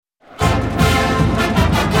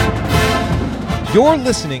You're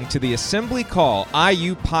listening to the Assembly Call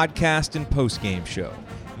IU podcast and postgame show,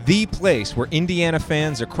 the place where Indiana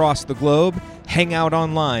fans across the globe hang out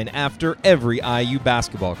online after every IU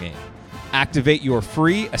basketball game. Activate your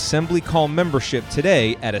free Assembly Call membership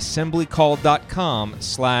today at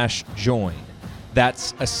assemblycall.com/join.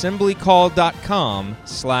 That's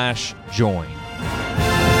assemblycall.com/join.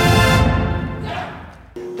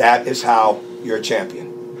 That is how you're a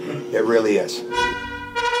champion. It really is.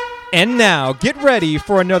 And now, get ready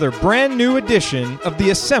for another brand new edition of the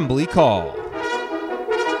Assembly Call.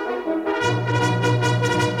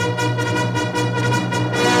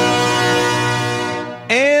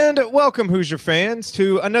 And welcome, Hoosier fans,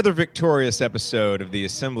 to another victorious episode of the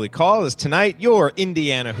Assembly Call, as tonight your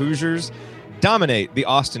Indiana Hoosiers dominate the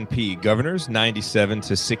Austin Peay Governors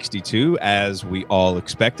 97-62, as we all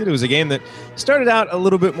expected. It was a game that started out a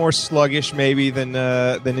little bit more sluggish maybe than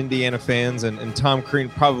Indiana fans and Tom Crean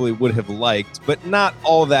probably would have liked, but not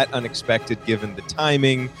all that unexpected given the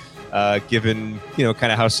timing, given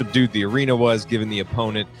kind of how subdued the arena was, given the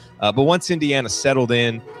opponent. But once Indiana settled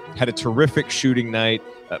in, had a terrific shooting night,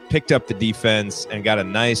 picked up the defense, and got a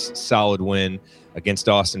nice, solid win against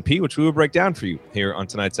Austin Peay, which we will break down for you here on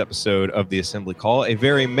tonight's episode of the Assembly Call, a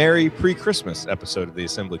very merry pre-Christmas episode of the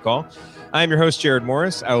Assembly Call. I am your host, Jared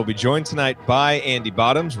Morris. I will be joined tonight by Andy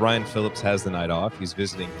Bottoms. Ryan Phillips has the night off. He's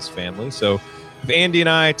visiting his family. So if Andy and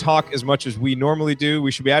I talk as much as we normally do,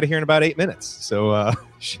 we should be out of here in about 8 minutes. So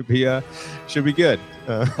should be good.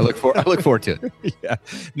 I look forward to it. Yeah.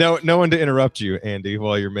 No one to interrupt you, Andy,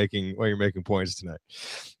 while you're making points tonight.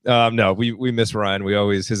 No, we miss Ryan.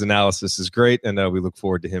 His analysis is great, and we look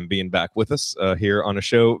forward to him being back with us here on a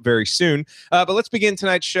show very soon. But let's begin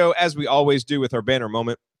tonight's show, as we always do, with our banner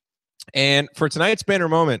moment. And for tonight's banner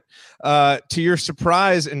moment, to your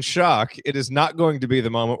surprise and shock, it is not going to be the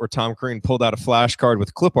moment where Tom Crean pulled out a flashcard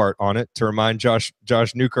with clip art on it to remind Josh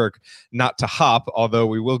Newkirk not to hop, although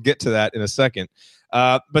we will get to that in a second.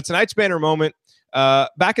 But tonight's banner moment,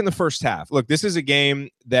 back in the first half. Look, this is a game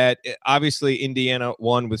that obviously Indiana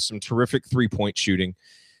won with some terrific three-point shooting.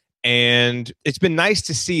 And it's been nice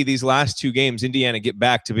to see these last two games, Indiana get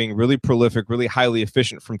back to being really prolific, really highly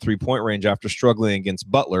efficient from three-point range after struggling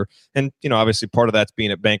against Butler. And, obviously part of that's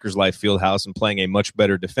being at Bankers Life Fieldhouse and playing a much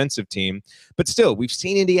better defensive team. But still, we've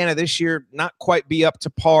seen Indiana this year not quite be up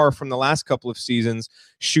to par from the last couple of seasons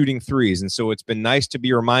shooting threes. And so it's been nice to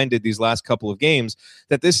be reminded these last couple of games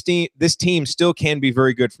that this team still can be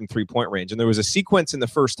very good from three-point range. And there was a sequence in the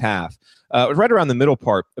first half, right around the middle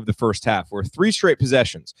part of the first half, where three straight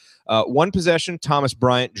possessions. One possession, Thomas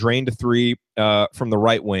Bryant drained a three from the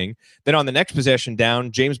right wing. Then on the next possession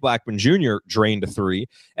down, James Blackman Jr. drained a three.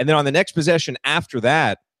 And then on the next possession after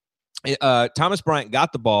that, Thomas Bryant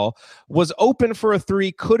got the ball, was open for a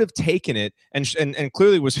three, could have taken it, and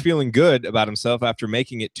clearly was feeling good about himself after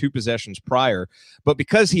making it two possessions prior. But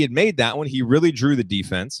because he had made that one, he really drew the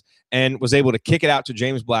defense and was able to kick it out to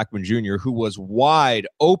James Blackman Jr., who was wide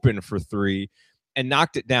open for three, and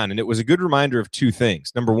knocked it down. And it was a good reminder of two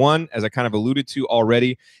things. Number one, as I kind of alluded to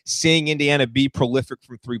already, seeing Indiana be prolific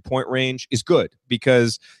from three-point range is good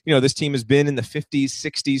because, this team has been in the 50s,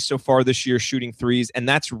 60s so far this year shooting threes, and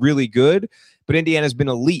that's really good. But Indiana's been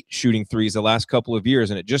elite shooting threes the last couple of years,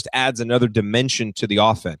 and it just adds another dimension to the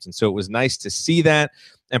offense. And so it was nice to see that,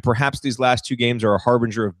 and perhaps these last two games are a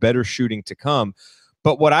harbinger of better shooting to come.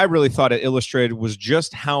 But what I really thought it illustrated was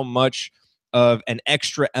just how much of an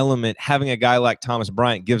extra element having a guy like Thomas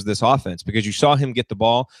Bryant gives this offense, because you saw him get the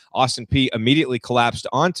ball. Austin Peay immediately collapsed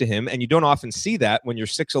onto him, and you don't often see that when your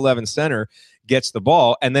 6'11 center gets the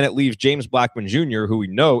ball, and then it leaves James Blackman Jr., who we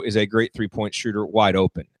know is a great three-point shooter, wide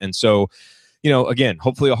open. And so, again,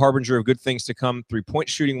 hopefully a harbinger of good things to come three-point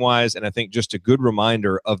shooting-wise, and I think just a good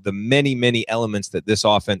reminder of the many, many elements that this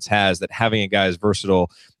offense has that having a guy as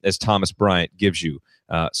versatile as Thomas Bryant gives you.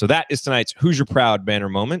 So that is tonight's Hoosier Proud banner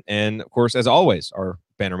moment. And, of course, as always, our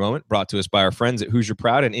banner moment brought to us by our friends at Hoosier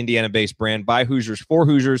Proud, an Indiana-based brand by Hoosiers for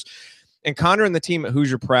Hoosiers. And Connor and the team at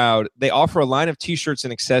Hoosier Proud, they offer a line of T-shirts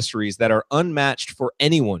and accessories that are unmatched for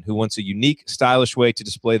anyone who wants a unique, stylish way to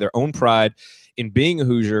display their own pride in being a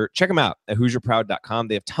Hoosier. Check them out at HoosierProud.com.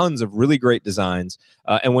 They have tons of really great designs.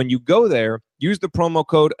 And when you go there, use the promo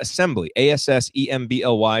code ASSEMBLY,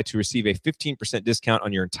 ASSEMBLY, to receive a 15% discount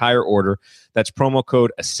on your entire order. That's promo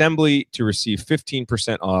code ASSEMBLY to receive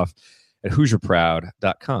 15% off at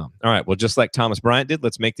HoosierProud.com. All right, well, just like Thomas Bryant did,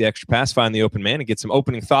 let's make the extra pass, find the open man, and get some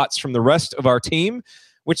opening thoughts from the rest of our team,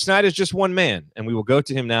 which tonight is just one man. And we will go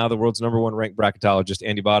to him now, the world's #1 ranked bracketologist,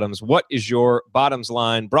 Andy Bottoms. What is your Bottoms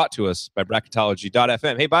line, brought to us by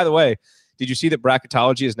bracketology.fm? Hey, by the way, did you see that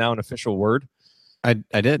bracketology is now an official word? I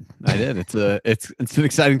did. It's an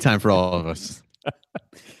exciting time for all of us.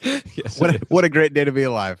 Yes, what a great day to be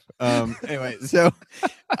alive. Anyway, so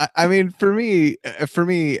I mean, for me,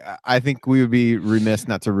 I think we would be remiss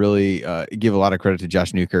not to really give a lot of credit to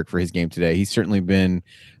Josh Newkirk for his game today. He's certainly been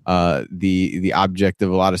the object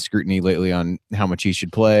of a lot of scrutiny lately on how much he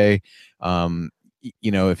should play.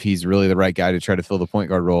 If he's really the right guy to try to fill the point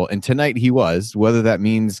guard role. And tonight he was. Whether that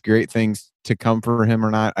means great things to come for him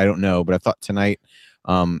or not, I don't know. But I thought tonight,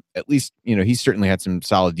 at least, he certainly had some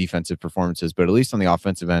solid defensive performances, but at least on the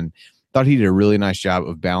offensive end, thought he did a really nice job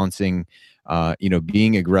of balancing,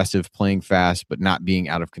 being aggressive, playing fast, but not being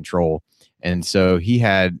out of control. And so he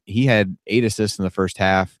had 8 assists in the first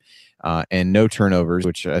half, and no turnovers,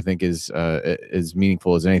 which I think is as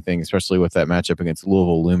meaningful as anything, especially with that matchup against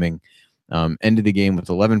Louisville looming. Ended the game with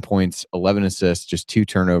 11 points, 11 assists, just 2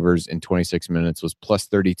 turnovers in 26 minutes, was plus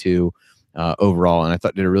 32 overall. And I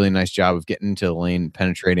thought did a really nice job of getting into the lane,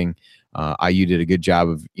 penetrating. IU did a good job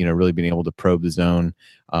of, really being able to probe the zone,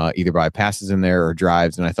 either by passes in there or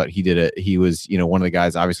drives. And I thought he was, one of the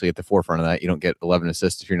guys obviously at the forefront of that. You don't get 11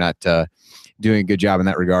 assists if you're not doing a good job in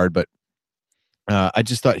that regard. But I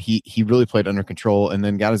just thought he really played under control and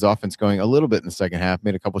then got his offense going a little bit in the second half,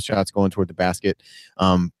 made a couple shots going toward the basket,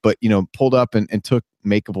 but pulled up and took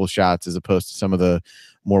makeable shots as opposed to some of the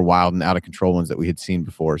more wild and out of control ones that we had seen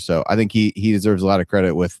before. So I think he deserves a lot of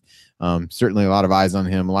credit with certainly a lot of eyes on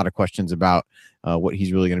him, a lot of questions about what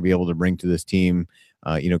he's really going to be able to bring to this team.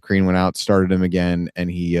 Crean went out, started him again,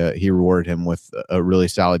 and he rewarded him with a really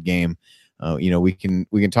solid game. We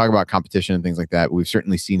can talk about competition and things like that. We've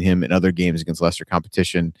certainly seen him in other games against lesser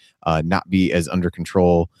competition not be as under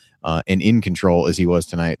control and in control as he was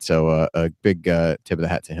tonight. So a big tip of the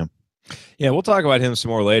hat to him. Yeah, we'll talk about him some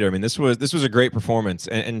more later. I mean, this was a great performance,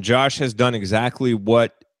 and Josh has done exactly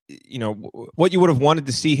what you would have wanted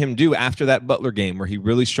to see him do after that Butler game where he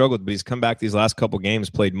really struggled, but he's come back these last couple games,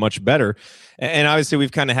 played much better. And obviously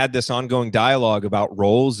we've kind of had this ongoing dialogue about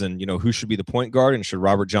roles and, who should be the point guard and should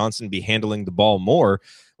Robert Johnson be handling the ball more?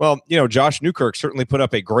 Well, Josh Newkirk certainly put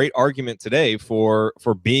up a great argument today for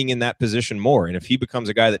being in that position more. And if he becomes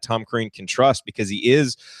a guy that Tom Crean can trust because he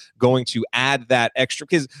is going to add that extra,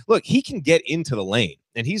 because look, he can get into the lane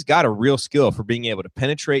and he's got a real skill for being able to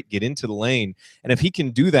penetrate, get into the lane. And if he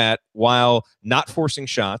can do that while not forcing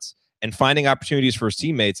shots and finding opportunities for his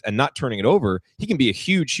teammates and not turning it over, he can be a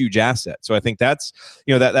huge, huge asset. So I think that's,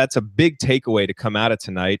 that's a big takeaway to come out of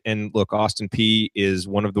tonight. And look, Austin Peay is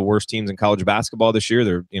one of the worst teams in college basketball this year.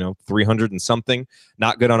 They're, 300 and something,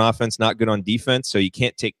 not good on offense, not good on defense. So you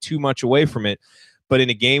can't take too much away from it. But in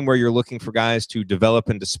a game where you're looking for guys to develop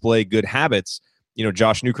and display good habits,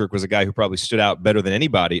 Josh Newkirk was a guy who probably stood out better than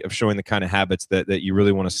anybody of showing the kind of habits that you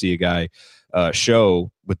really want to see a guy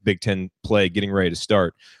show with Big Ten play getting ready to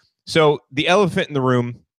start. So the elephant in the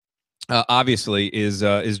room, obviously, is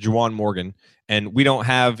Juwan Morgan, and we don't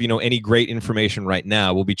have any great information right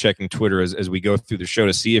now. We'll be checking Twitter as we go through the show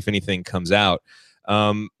to see if anything comes out.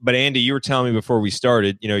 But Andy, you were telling me before we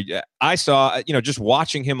started, I saw, just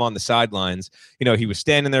watching him on the sidelines, he was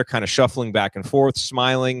standing there kind of shuffling back and forth,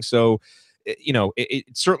 smiling. So,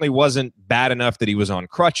 it certainly wasn't bad enough that he was on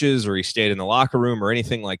crutches or he stayed in the locker room or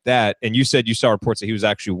anything like that. And you said you saw reports that he was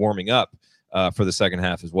actually warming up for the second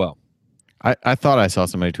half as well. I thought I saw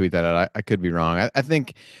somebody tweet that out. I could be wrong. I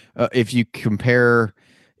think if you compare,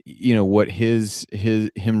 what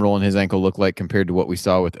him rolling his ankle looked like compared to what we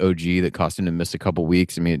saw with OG that cost him to miss a couple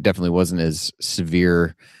weeks. I mean, it definitely wasn't as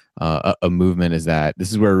severe a movement as that.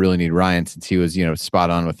 This is where we really need Ryan, since he was, spot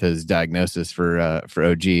on with his diagnosis for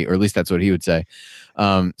OG, or at least that's what he would say.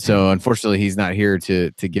 So unfortunately, he's not here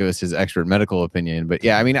to give us his expert medical opinion. But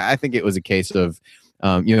yeah, I mean, I think it was a case of,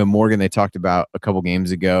 Morgan, they talked about a couple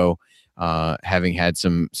games ago, having had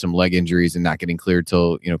some leg injuries and not getting cleared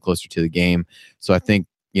till, closer to the game. So I think,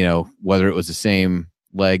 whether it was the same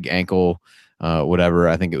leg, ankle, whatever,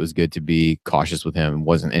 I think it was good to be cautious with him.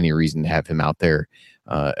 Wasn't any reason to have him out there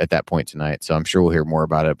at that point tonight. So I'm sure we'll hear more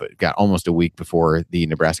about it, but got almost a week before the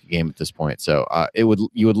Nebraska game at this point. So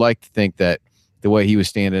you would like to think that the way he was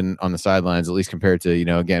standing on the sidelines, at least compared to,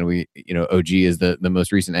 again, OG is the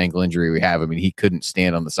most recent ankle injury we have. I mean, he couldn't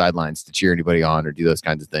stand on the sidelines to cheer anybody on or do those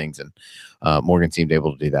kinds of things. And Morgan seemed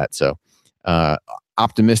able to do that. So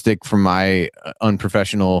optimistic from my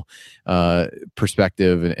unprofessional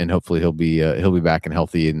perspective, and hopefully he'll be back and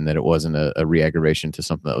healthy, and that it wasn't a re-aggravation to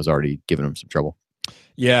something that was already giving him some trouble.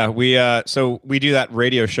 Yeah, so we do that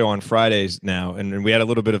radio show on Fridays now, and we had a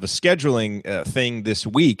little bit of a scheduling thing this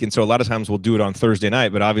week, and so a lot of times we'll do it on Thursday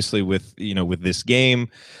night. But obviously, with this game,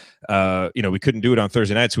 we couldn't do it on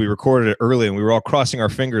Thursday night, so we recorded it early, and we were all crossing our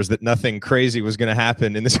fingers that nothing crazy was going to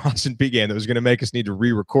happen in this Austin Peay game that was going to make us need to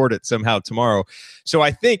re-record it somehow tomorrow. So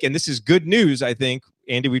I think, and this is good news, I think,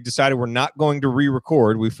 Andy, we've decided we're not going to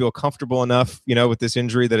re-record. We feel comfortable enough, with this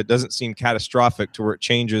injury that it doesn't seem catastrophic to where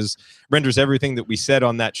it renders everything that we said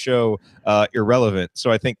on that show irrelevant.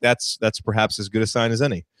 So I think that's perhaps as good a sign as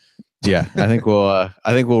any. Yeah, I think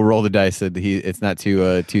we'll roll the dice that it's not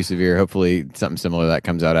too severe. Hopefully, something similar to that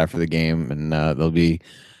comes out after the game, and they'll be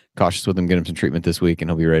cautious with him, get him some treatment this week, and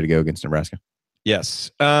he'll be ready to go against Nebraska. Yes.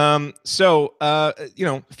 So, a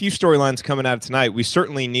few storylines coming out of tonight. We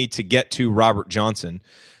certainly need to get to Robert Johnson,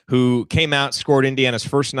 who came out, scored Indiana's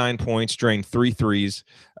first 9 points, drained 3 threes.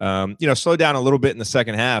 Slowed down a little bit in the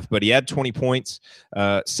second half, but he had 20 points,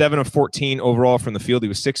 7 of 14 overall from the field. He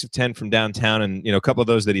was 6 of 10 from downtown, and a couple of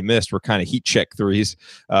those that he missed were kind of heat check threes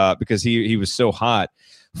because he was so hot.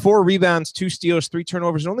 4 rebounds, 2 steals, 3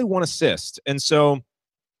 turnovers, and only 1 assist. And so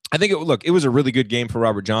I think it was a really good game for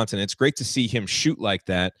Robert Johnson. It's great to see him shoot like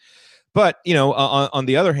that. But, on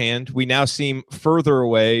the other hand, we now seem further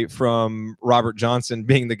away from Robert Johnson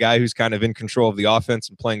being the guy who's kind of in control of the offense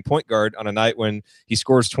and playing point guard on a night when he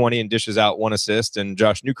scores 20 and dishes out 1 assist and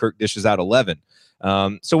Josh Newkirk dishes out 11.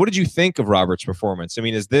 So what did you think of Robert's performance? I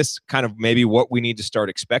mean, is this kind of maybe what we need to start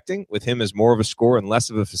expecting with him as more of a scorer and less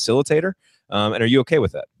of a facilitator? And are you okay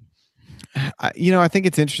with that? I think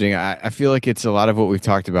it's interesting. I feel like it's a lot of what we've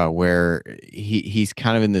talked about where he's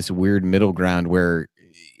kind of in this weird middle ground where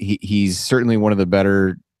he's certainly one of the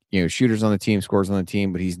better, shooters on the team, scorers on the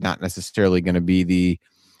team, but he's not necessarily going to be the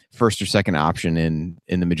first or second option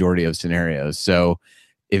in the majority of scenarios. So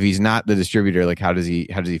if he's not the distributor, like how does he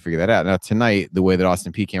figure that out? Now tonight, the way that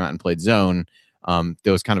Austin Peay came out and played zone,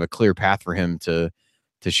 there was kind of a clear path for him to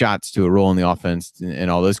shots, to a role in the offense and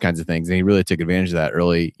all those kinds of things. And he really took advantage of that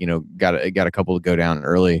early, got a couple to go down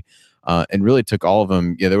early and really took all of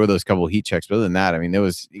them. Yeah, there were those couple of heat checks, but other than that, I mean, there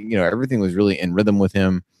was, everything was really in rhythm with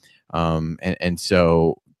him. And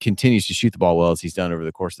so continues to shoot the ball well as he's done over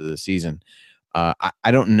the course of the season.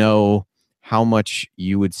 I don't know how much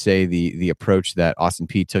you would say the approach that Austin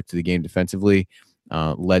Peay took to the game defensively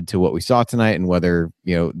led to what we saw tonight, and whether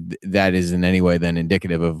that is in any way then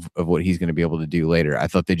indicative of what he's going to be able to do later. I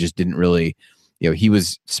thought they just didn't really, he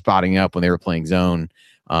was spotting up when they were playing zone,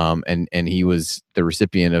 and he was the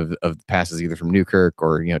recipient of passes either from Newkirk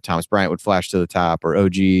or Thomas Bryant would flash to the top, or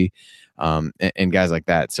OG, and guys like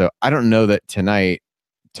that. So I don't know that tonight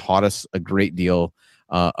taught us a great deal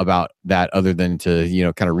about that, other than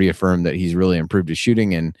to kind of reaffirm that he's really improved his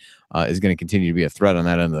shooting and is going to continue to be a threat on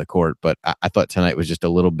that end of the court. But I thought tonight was just a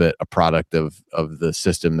little bit a product of the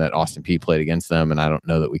system that Austin Peay played against them, and I don't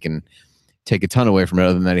know that we can take a ton away from it,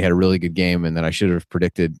 other than that he had a really good game, and that I should have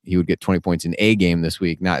predicted he would get 20 points in a game this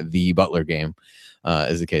week, not the Butler game,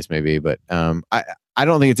 as the case may be. But I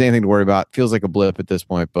don't think it's anything to worry about. Feels like a blip at this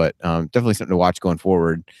point, but definitely something to watch going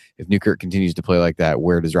forward. If Newkirk continues to play like that,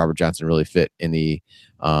 where does Robert Johnson really fit in the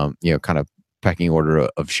kind of pecking order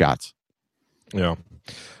of shots? Yeah.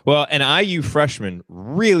 Well, an IU freshman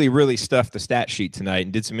really, really stuffed the stat sheet tonight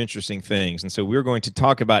and did some interesting things. And so we're going to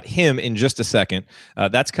talk about him in just a second.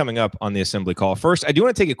 That's coming up on the assembly call. First, I do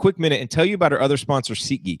want to take a quick minute and tell you about our other sponsor,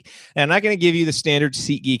 SeatGeek. And I'm not going to give you the standard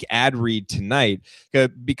SeatGeek ad read tonight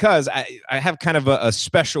because I have kind of a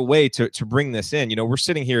special way to bring this in. We're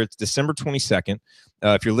sitting here. It's December 22nd.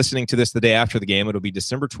 If you're listening to this the day after the game, it'll be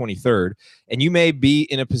December 23rd. And you may be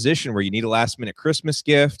in a position where you need a last-minute Christmas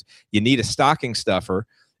gift. You need a stocking stuffer.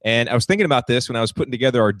 And I was thinking about this when I was putting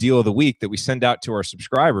together our deal of the week that we send out to our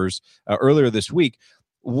subscribers earlier this week.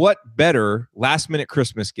 What better last-minute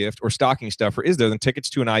Christmas gift or stocking stuffer is there than tickets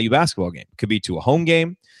to an IU basketball game? It could be to a home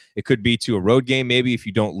game. It could be to a road game, maybe if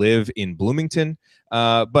you don't live in Bloomington.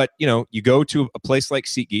 But, you go to a place like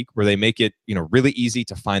SeatGeek where they make it, really easy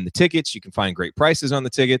to find the tickets. You can find great prices on the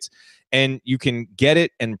tickets, and you can get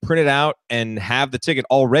it and print it out and have the ticket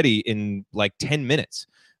already in like 10 minutes.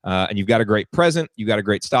 And you've got a great present. You've got a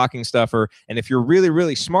great stocking stuffer. And if you're really,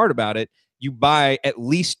 really smart about it, you buy at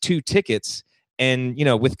least 2 tickets. And,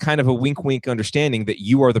 with kind of a wink understanding that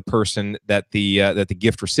you are the person that the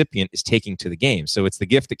gift recipient is taking to the game. So it's the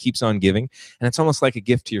gift that keeps on giving. And it's almost like a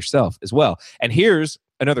gift to yourself as well. And here's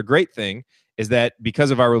another great thing is that because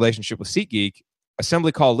of our relationship with SeatGeek,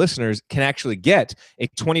 Assembly Call listeners can actually get a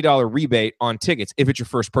 $20 rebate on tickets if it's your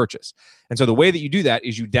first purchase. And so the way that you do that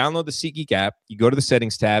is you download the SeatGeek app, you go to the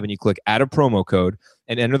settings tab, and you click add a promo code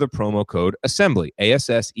and enter the promo code assembly,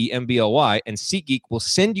 ASSEMBLY, and SeatGeek will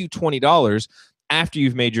send you $20 after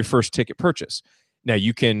you've made your first ticket purchase. Now,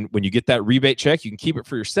 you can, when you get that rebate check, you can keep it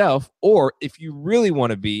for yourself. Or if you really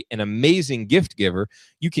want to be an amazing gift giver,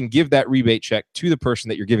 you can give that rebate check to the person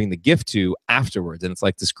that you're giving the gift to afterwards. And it's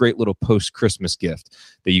like this great little post-Christmas gift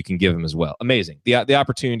that you can give them as well. Amazing. The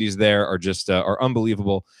opportunities there are just are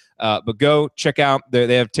unbelievable. But go check out.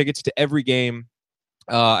 They have tickets to every game.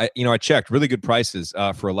 I checked really good prices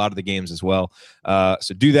for a lot of the games as well.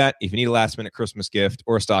 So do that. If you need a last minute Christmas gift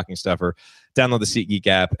or a stocking stuffer, download the SeatGeek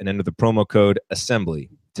app and enter the promo code Assembly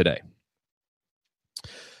today.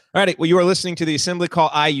 All right. Well, you are listening to the Assembly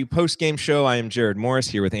Call IU postgame show. I am Jared Morris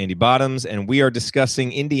here with Andy Bottoms, and we are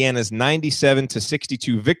discussing Indiana's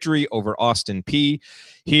 97-62 victory over Austin Peay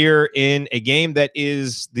here in a game that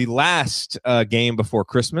is the last game before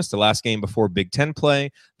Christmas, the last game before Big Ten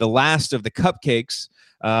play, the last of the Cupcakes.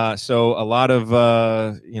 So a lot of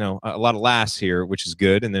laughs here, which is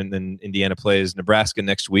good. And then Indiana plays Nebraska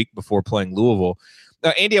next week before playing Louisville.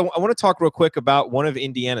 Andy, I want to talk real quick about one of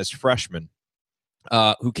Indiana's freshmen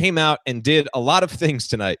who came out and did a lot of things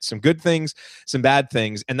tonight, some good things, some bad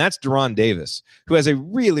things. And that's Deron Davis, who has a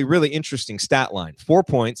really, really interesting stat line. 4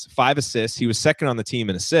 points, 5 assists. He was second on the team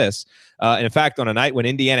in assists. And in fact, on a night when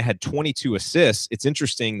Indiana had 22 assists, it's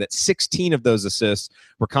interesting that 16 of those assists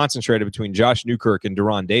were concentrated between Josh Newkirk and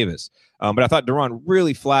Deron Davis. But I thought Deron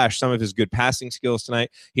really flashed some of his good passing skills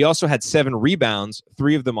tonight. He also had 7 rebounds,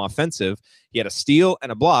 3 of them offensive. He had a steal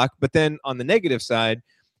and a block. But then on the negative side,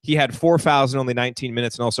 he had 4 fouls in only 19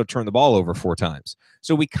 minutes and also turned the ball over 4 times.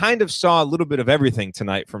 So we kind of saw a little bit of everything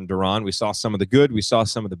tonight from Deron. We saw some of the good. We saw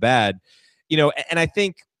some of the bad. And I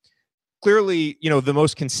think clearly, the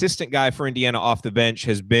most consistent guy for Indiana off the bench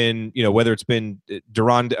has been, whether it's been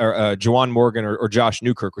Deron or Juwan Morgan or Josh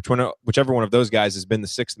Newkirk, whichever one of those guys has been the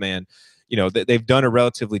sixth man. They've done a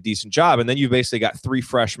relatively decent job. And then you've basically got 3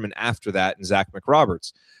 freshmen after that and Zach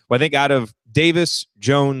McRoberts. Well, I think out of Davis,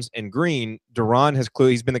 Jones, and Green, Deron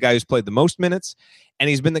he's been the guy who's played the most minutes, and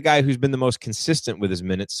he's been the guy who's been the most consistent with his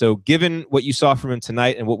minutes. So given what you saw from him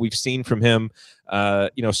tonight and what we've seen from him,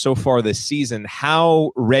 so far this season,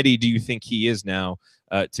 how ready do you think he is now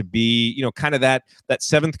to be, kind of that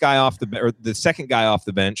seventh guy off the second guy off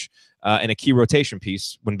the bench and a key rotation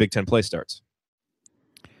piece when Big Ten play starts?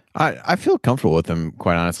 I feel comfortable with him,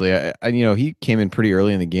 quite honestly. He came in pretty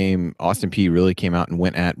early in the game. Austin Peay really came out and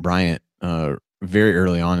went at Bryant very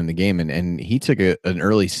early on in the game, and he took an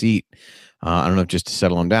early seat. I don't know if just to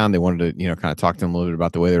settle him down. They wanted to, kind of talk to him a little bit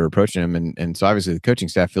about the way they were approaching him, and so obviously the coaching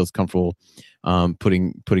staff feels comfortable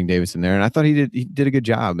putting Davis in there, and I thought he did a good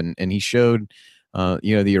job, and he showed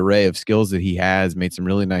the array of skills that he has. Made some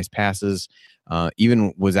really nice passes.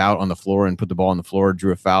 Even was out on the floor and put the ball on the floor,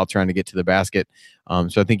 drew a foul trying to get to the basket.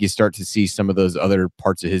 So I think you start to see some of those other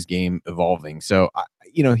parts of his game evolving. So,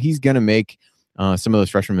 he's going to make some of those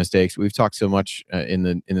freshman mistakes. We've talked so much in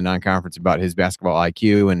the non-conference about his basketball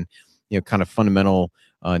IQ and, kind of fundamental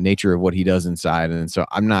nature of what he does inside. And so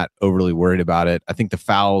I'm not overly worried about it. I think the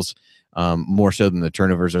fouls, more so than the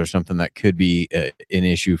turnovers, are something that could be an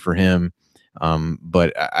issue for him.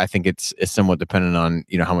 But I think it's somewhat dependent on,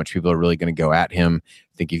 how much people are really going to go at him.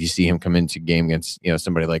 I think if you see him come into a game against,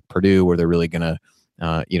 somebody like Purdue, where they're really going to,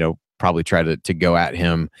 probably try to go at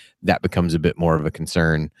him, that becomes a bit more of a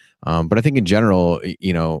concern. But I think in general,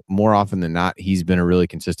 more often than not, he's been a really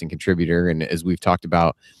consistent contributor. And as we've talked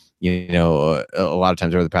about, a lot of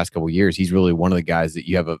times over the past couple of years, he's really one of the guys that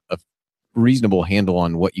you have a reasonable handle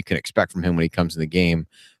on what you can expect from him when he comes in the game,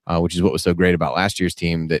 which is what was so great about last year's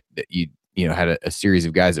team, that you had a series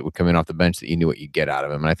of guys that would come in off the bench that you knew what you'd get out of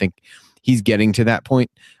him. And I think he's getting to that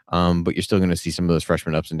point, but you're still going to see some of those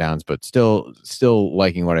freshman ups and downs, but still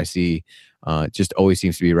liking what I see. Just always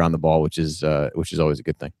seems to be around the ball, which is always a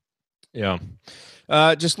good thing. Yeah.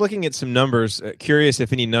 Just looking at some numbers, curious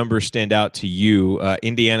if any numbers stand out to you.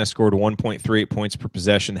 Indiana scored 1.38 points per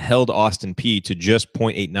possession, held Austin Peay to just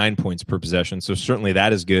 0.89 points per possession. So certainly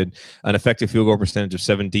that is good. An effective field goal percentage of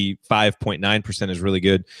 75.9% is really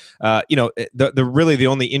good. The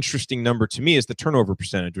only interesting number to me is the turnover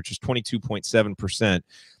percentage, which is 22.7%.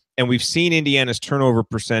 And we've seen Indiana's turnover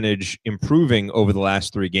percentage improving over the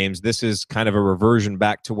last 3 games. This is kind of a reversion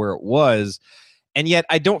back to where it was. And yet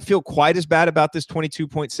I don't feel quite as bad about this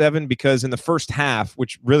 22.7, because in the first half,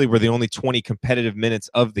 which really were the only 20 competitive minutes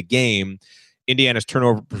of the game, Indiana's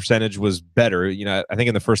turnover percentage was better. I think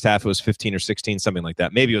in the first half it was 15 or 16, something like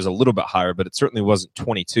that. Maybe it was a little bit higher, but it certainly wasn't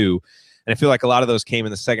 22. And I feel like a lot of those came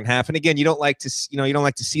in the second half. And again, you don't like to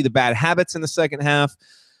see the bad habits in the second half,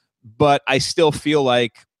 but I still feel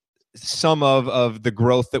like some of the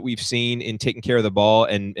growth that we've seen in taking care of the ball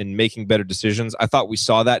and making better decisions. I thought we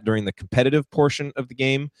saw that during the competitive portion of the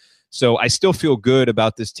game. So I still feel good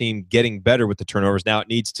about this team getting better with the turnovers. Now it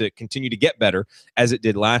needs to continue to get better as it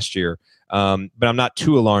did last year. But I'm not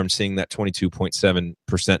too alarmed seeing that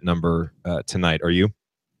 22.7% number tonight. Are you?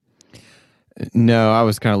 No, I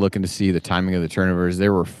was kind of looking to see the timing of the turnovers.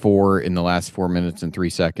 There were 4 in the last 4 minutes and 3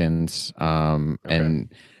 seconds.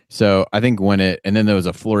 And so I think and then there was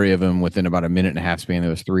a flurry of them within about a minute and a half span. There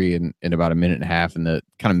was 3 in about a minute and a half in the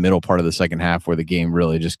kind of middle part of the second half where the game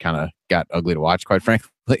really just kind of got ugly to watch, quite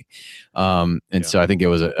frankly. So I think it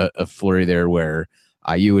was a flurry there where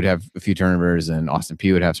IU would have a few turnovers and Austin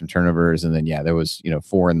Peay would have some turnovers. And then, there was,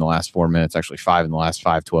 4 in the last 4 minutes, actually 5 in the last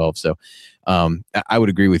 5:12. So I would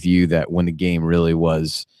agree with you that when the game really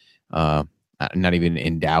was not even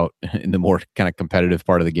in doubt in the more kind of competitive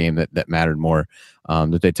part of the game that mattered more,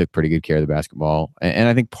 that they took pretty good care of the basketball. And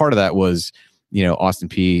I think part of that was, Austin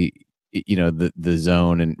Peay, the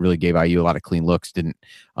zone and really gave IU a lot of clean looks. They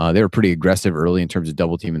were pretty aggressive early in terms of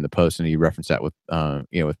double team in the post. And you referenced that with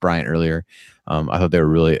Bryant earlier. I thought they were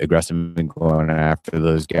really aggressive in going after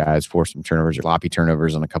those guys, forced some turnovers or sloppy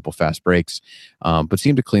turnovers on a couple fast breaks, but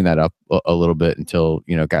seemed to clean that up a little bit until,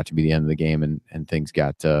 it got to be the end of the game and things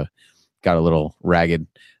got a little ragged.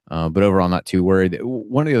 But overall, not too worried.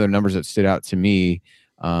 One of the other numbers that stood out to me,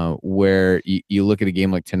 where you look at a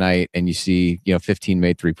game like tonight and you see, 15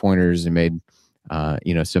 made 3-pointers and made,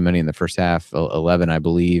 so many in the first half, 11, I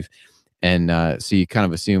believe. And so you kind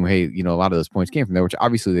of assume, hey, a lot of those points came from there, which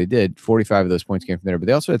obviously they did. 45 of those points came from there, but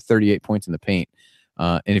they also had 38 points in the paint.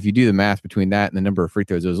 And if you do the math between that and the number of free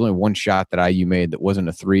throws, there was only one shot that IU made that wasn't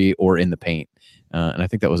a 3 or in the paint. And I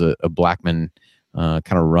think that was a Blackman kind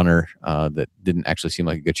of runner that didn't actually seem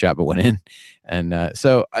like a good shot, but went in. And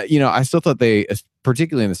so, I still thought they,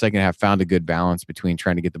 particularly in the second half, found a good balance between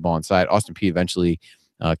trying to get the ball inside. Austin Peay eventually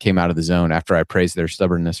came out of the zone after I praised their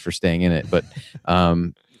stubbornness for staying in it. But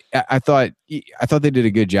I thought they did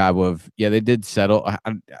a good job of, they did settle.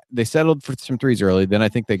 They settled for some threes early. Then I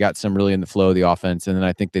think they got some really in the flow of the offense. And then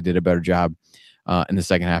I think they did a better job in the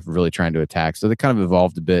second half of really trying to attack. So they kind of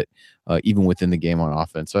evolved a bit, even within the game on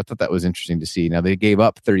offense. So I thought that was interesting to see. Now they gave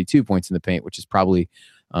up 32 points in the paint, which is probably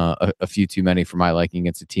a few too many for my liking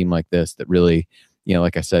against a team like this that really,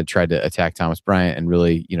 like I said, tried to attack Thomas Bryant and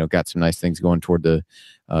really, got some nice things going toward the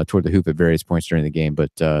hoop at various points during the game.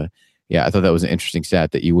 But I thought that was an interesting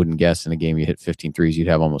stat that you wouldn't guess in a game you hit 15 threes, you'd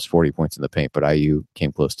have almost 40 points in the paint, but IU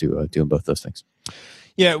came close to doing both those things.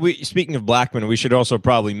 Yeah, speaking of Blackman, we should also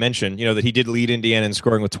probably mention, that he did lead Indiana in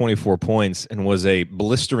scoring with 24 points and was a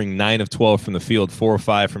blistering 9 of 12 from the field, 4 of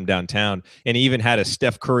 5 from downtown, and he even had a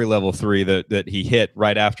Steph Curry level 3 that he hit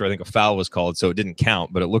right after I think a foul was called, so it didn't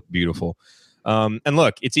count, but it looked beautiful. And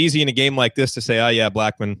look, it's easy in a game like this to say, oh yeah,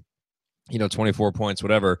 Blackman, 24 points,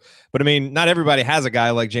 whatever. But I mean, not everybody has a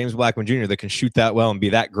guy like James Blackman Jr. that can shoot that well and be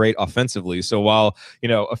that great offensively. So while,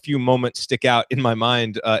 a few moments stick out in my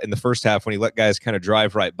mind in the first half when he let guys kind of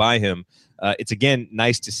drive right by him, it's again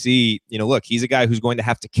nice to see, look, he's a guy who's going to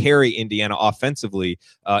have to carry Indiana offensively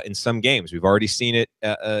in some games. We've already seen it,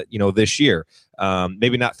 this year.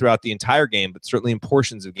 Maybe not throughout the entire game, but certainly in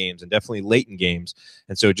portions of games and definitely late in games.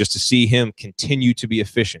 And so just to see him continue to be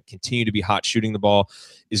efficient, continue to be hot shooting the ball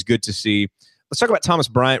is good to see. Let's talk about Thomas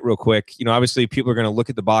Bryant real quick. Obviously people are going to look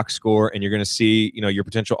at the box score and you're going to see, your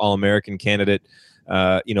potential All-American candidate,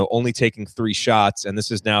 only taking 3 shots. And this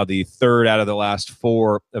is now the 3rd out of the last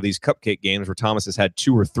 4 of these Cupcake games where Thomas has had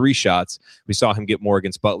 2 or 3 shots. We saw him get more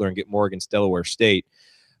against Butler and get more against Delaware State.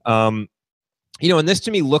 And this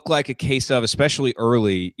to me looked like a case of, especially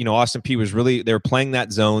early, Austin Peay was really, they were playing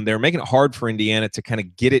that zone. They were making it hard for Indiana to kind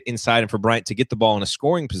of get it inside and for Bryant to get the ball in a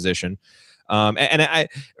scoring position. And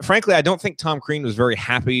frankly, I don't think Tom Crean was very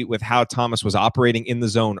happy with how Thomas was operating in the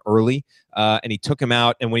zone early. And he took him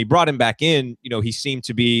out. And when he brought him back in, he seemed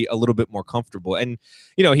to be a little bit more comfortable. And,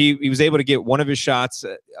 he was able to get one of his shots.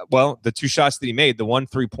 The 2 shots that he made, the one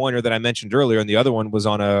 3-pointer that I mentioned earlier, and the other one was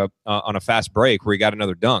on a fast break where he got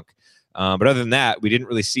another dunk. But other than that, we didn't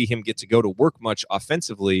really see him get to go to work much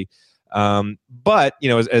offensively. But,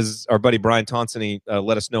 as our buddy Brian Tonsony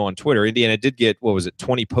let us know on Twitter, Indiana did get,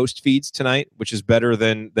 20 post feeds tonight, which is better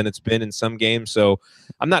than it's been in some games. So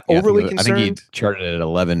I'm not overly concerned. I think he charted at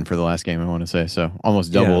 11 for the last game, I want to say. So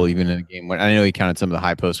almost double even in a game. I know he counted some of the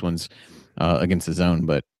high post ones against the zone,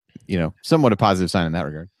 but, somewhat a positive sign in that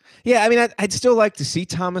regard. Yeah, I mean, I'd still like to see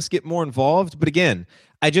Thomas get more involved. But again,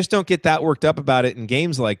 I just don't get that worked up about it in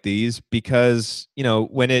games like these because,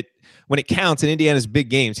 when it counts in Indiana's big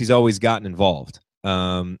games, he's always gotten involved.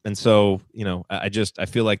 And so, I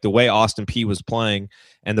feel like the way Austin Peay was playing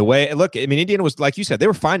and the way, look, I mean, Indiana was, like you said, they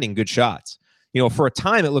were finding good shots. For a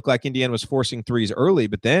time, it looked like Indiana was forcing threes early,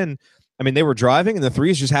 but then I mean, they were driving, and the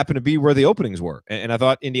threes just happened to be where the openings were. And I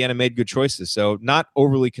thought Indiana made good choices. So not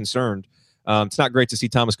overly concerned. It's not great to see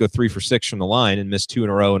Thomas go 3 for 6 from the line and miss 2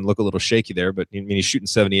 in a row and look a little shaky there. But I mean, he's shooting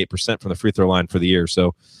 78% from the free throw line for the year.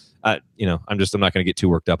 So, I'm not going to get too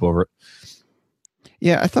worked up over it.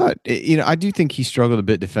 Yeah, I thought, I do think he struggled a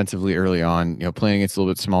bit defensively early on, playing against a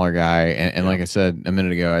little bit smaller guy. And like I said a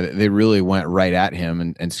minute ago, they really went right at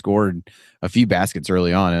him and scored a few baskets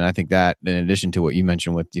early on. And I think that, in addition to what you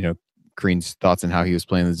mentioned with, Green's thoughts on how he was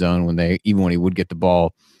playing the zone when he would get the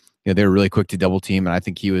ball, they were really quick to double team. And I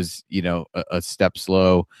think he was, a step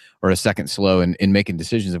slow or a second slow in making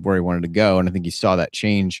decisions of where he wanted to go. And I think you saw that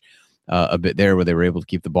change a bit there where they were able to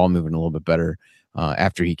keep the ball moving a little bit better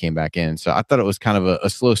after he came back in. So I thought it was kind of a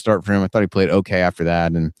slow start for him. I thought he played okay after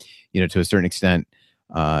that. And, to a certain extent,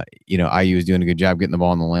 IU was doing a good job getting the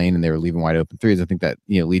ball in the lane and they were leaving wide open threes. I think that,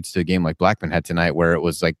 leads to a game like Blackman had tonight where it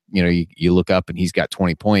was like, you look up and he's got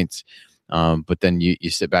 20 points. But then you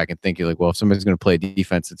sit back and think, you're like, well, if somebody's going to play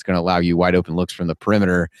defense, it's going to allow you wide open looks from the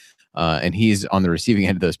perimeter. And he's on the receiving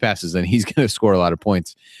end of those passes, then he's going to score a lot of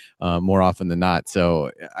points more often than not.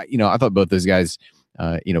 So, I thought both those guys,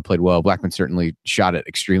 played well. Blackman certainly shot it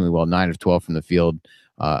extremely well, 9 of 12 from the field.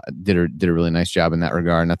 Did a really nice job in that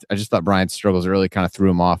regard. And I just thought Bryant's struggles early kind of threw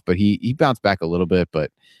him off, but he bounced back a little bit.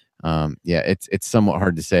 But it's somewhat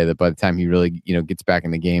hard to say that by the time he really, gets back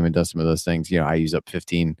in the game and does some of those things, I use up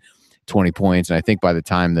 15, 20 points. And I think by the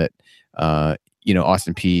time that,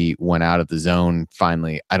 Austin Peay went out of the zone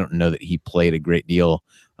finally, I don't know that he played a great deal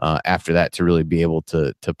after that to really be able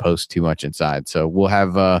to post too much inside. So we'll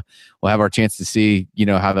have our chance to see,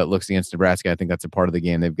 how that looks against Nebraska. I think that's a part of the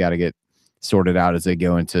game they've got to get sorted out as they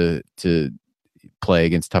go into play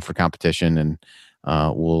against tougher competition, and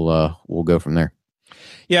we'll go from there.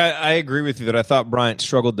 Yeah, I agree with you that I thought Bryant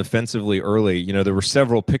struggled defensively early. There were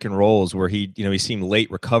several pick and rolls where he seemed late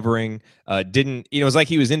recovering. It was like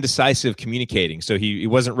he was indecisive communicating. So he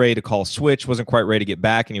wasn't ready to call switch, wasn't quite ready to get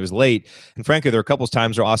back, and he was late. And frankly, there were a couple of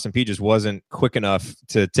times where Austin Peay just wasn't quick enough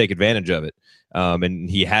to take advantage of it. And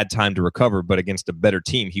he had time to recover, but against a better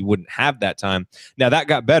team, he wouldn't have that time. Now that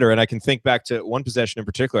got better, and I can think back to one possession in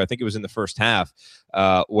particular. I think it was in the first half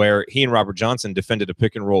where he and Robert Johnson defended a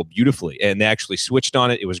pick and roll beautifully, and they actually switched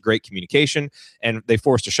on it. It was great communication, and they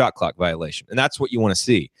forced a shot clock violation, and that's what you want to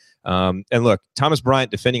see. And look, Thomas Bryant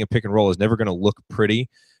defending a pick and roll is never going to look pretty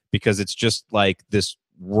because it's just like this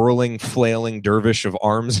whirling, flailing dervish of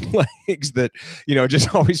arms and legs that,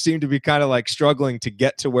 just always seem to be kind of like struggling to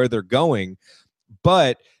get to where they're going.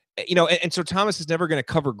 But, and so Thomas is never going to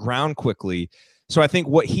cover ground quickly. So I think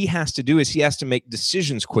what he has to do is he has to make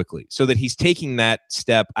decisions quickly so that he's taking that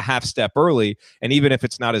step a half step early. And even if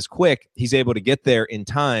it's not as quick, he's able to get there in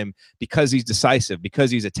time because he's decisive,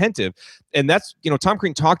 because he's attentive. And that's, Tom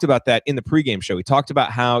Crean talked about that in the pregame show. He talked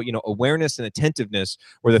about how, awareness and attentiveness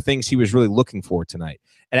were the things he was really looking for tonight.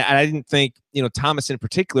 And I didn't think, Thomas in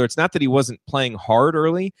particular, it's not that he wasn't playing hard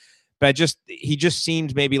early, but he just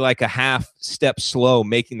seemed maybe like a half step slow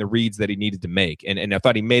making the reads that he needed to make. And I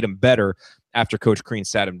thought he made them better after Coach Crean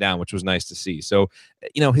sat him down, which was nice to see. So,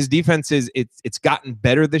 his defense it's gotten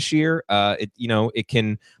better this year. It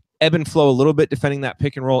can ebb and flow a little bit defending that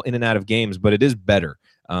pick and roll in and out of games, but it is better.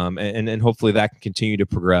 And hopefully that can continue to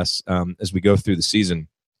progress as we go through the season.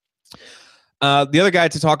 The other guy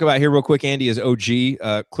to talk about here real quick, Andy, is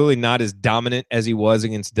OG. Clearly not as dominant as he was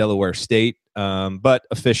against Delaware State, but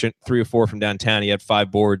efficient, 3 or 4 from downtown. He had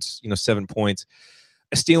 5 boards, 7 points,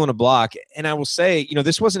 a steal and a block. And I will say,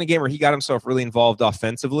 this wasn't a game where he got himself really involved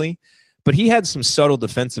offensively, but he had some subtle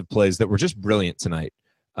defensive plays that were just brilliant tonight.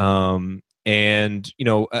 And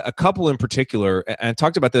a couple in particular, and I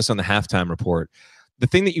talked about this on the halftime report. The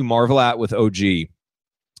thing that you marvel at with OG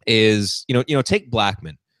is, take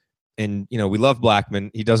Blackman. And, we love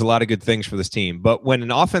Blackman. He does a lot of good things for this team. But when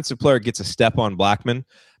an offensive player gets a step on Blackman,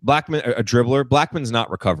 a dribbler, Blackman's not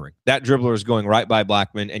recovering. That dribbler is going right by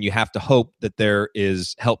Blackman, and you have to hope that there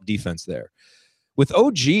is help defense there. With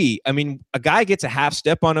OG, a guy gets a half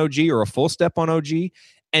step on OG or a full step on OG,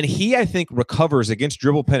 and he, I think, recovers against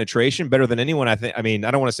dribble penetration better than anyone. I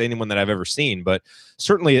don't want to say anyone that I've ever seen, but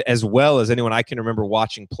certainly as well as anyone I can remember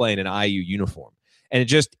watching play in an IU uniform. And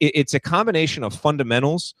it's a combination of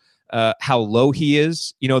fundamentals, how low he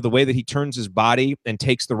is, the way that he turns his body and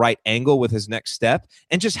takes the right angle with his next step,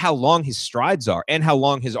 and just how long his strides are and how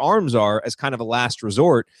long his arms are as kind of a last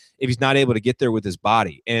resort if he's not able to get there with his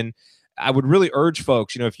body. And I would really urge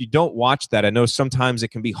folks, if you don't watch that, I know sometimes it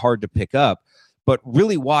can be hard to pick up, but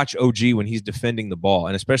really watch OG when he's defending the ball,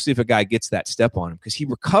 and especially if a guy gets that step on him, because he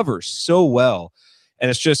recovers so well.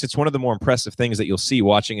 And it's one of the more impressive things that you'll see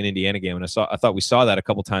watching an Indiana game. And I thought we saw that a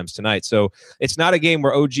couple times tonight. So it's not a game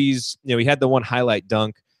where OG's, he had the one highlight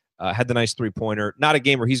dunk, had the nice 3-pointer, not a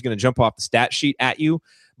game where he's going to jump off the stat sheet at you.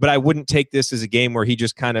 But I wouldn't take this as a game where he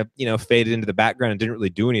just kind of, faded into the background and didn't really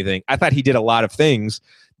do anything. I thought he did a lot of things.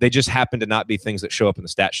 They just happened to not be things that show up in the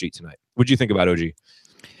stat sheet tonight. What'd you think about OG?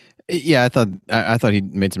 Yeah, I thought he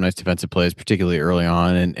made some nice defensive plays, particularly early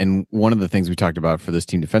on. And one of the things we talked about for this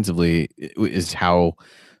team defensively is how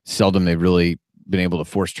seldom they've really been able to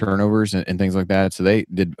force turnovers and things like that. So they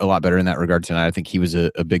did a lot better in that regard tonight. I think he was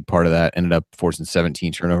a big part of that. Ended up forcing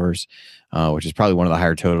 17 turnovers, which is probably one of the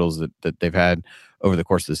higher totals that they've had over the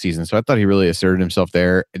course of the season. So I thought he really asserted himself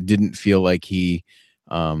there. It didn't feel like he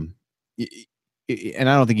and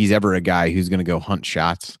I don't think he's ever a guy who's going to go hunt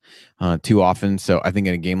shots too often. So I think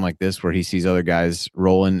in a game like this where he sees other guys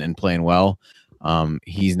rolling and playing well,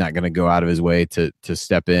 he's not going to go out of his way to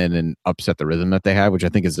step in and upset the rhythm that they have, which I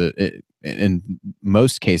think is in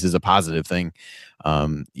most cases a positive thing,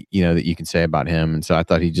 that you can say about him. And so I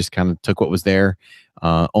thought he just kind of took what was there.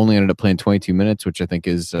 Only ended up playing 22 minutes, which I think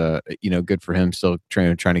is good for him. Still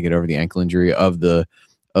trying to get over the ankle injury of the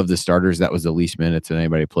starters. That was the least minutes that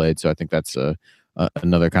anybody played. So I think that's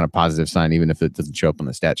another kind of positive sign, even if it doesn't show up on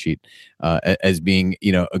the stat sheet, as being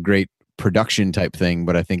a great production type thing.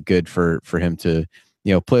 But I think good for him to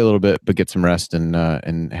play a little bit, but get some rest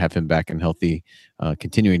and have him back and healthy,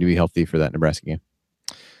 continuing to be healthy for that Nebraska game.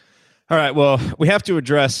 All right, well, we have to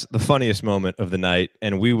address the funniest moment of the night,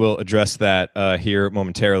 and we will address that here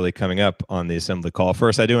momentarily coming up on the Assembly Call.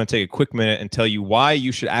 First, I do want to take a quick minute and tell you why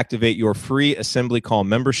you should activate your free Assembly Call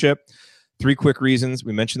membership. 3 quick reasons.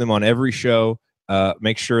 We mention them on every show.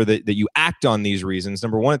 Make sure that you act on these reasons.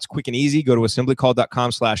 Number 1, it's quick and easy. Go to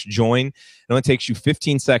assemblycall.com/join. It only takes you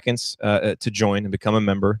 15 seconds to join and become a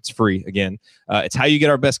member. It's free, again. It's how you get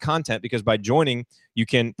our best content, because by joining, you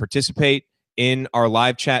can participate in our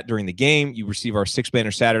live chat during the game. You receive our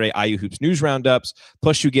 6-banner Saturday IU Hoops news roundups.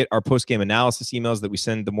 Plus, you get our post-game analysis emails that we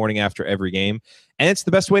send the morning after every game. And it's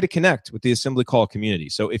the best way to connect with the Assembly Call community.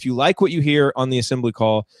 So if you like what you hear on the Assembly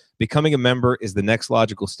Call, becoming a member is the next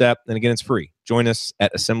logical step. And again, it's free. Join us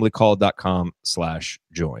at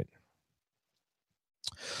assemblycall.com/join.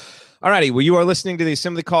 All righty. Well, you are listening to the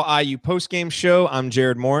Assembly Call IU postgame show. I'm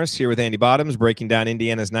Jared Morris here with Andy Bottoms, breaking down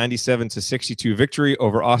Indiana's 97-62 victory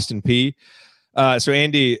over Austin Peay. So,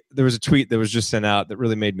 Andy, there was a tweet that was just sent out that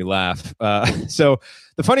really made me laugh. So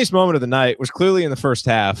the funniest moment of the night was clearly in the first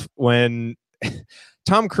half when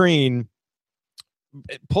Tom Crean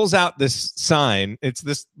pulls out this sign. It's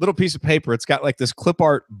this little piece of paper. It's got like this clip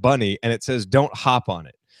art bunny, and it says, "Don't hop on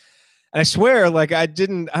it." And I swear, like, I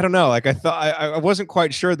don't know. Like, I thought, I wasn't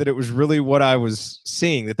quite sure that it was really what I was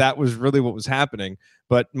seeing, that was really what was happening.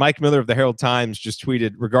 But Mike Miller of the Herald Times just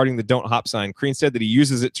tweeted regarding the "Don't hop" sign. Crean said that he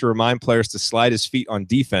uses it to remind players to slide his feet on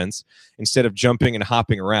defense instead of jumping and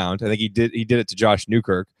hopping around. I think he did it to Josh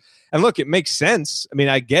Newkirk. And look, it makes sense. I mean,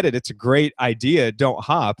 I get it. It's a great idea. Don't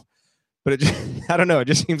hop. But I don't know. It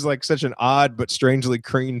just seems like such an odd but strangely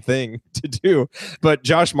Crean thing to do. But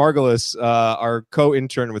Josh Margolis, our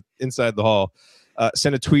co-intern with Inside the Hall,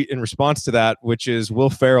 sent a tweet in response to that, which is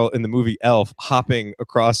Will Ferrell in the movie Elf hopping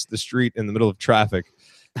across the street in the middle of traffic.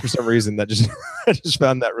 For some reason, I just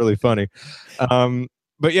found that really funny.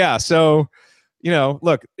 But yeah, so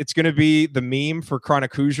look, it's going to be the meme for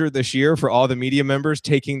Chronic Hoosier this year for all the media members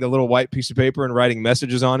taking the little white piece of paper and writing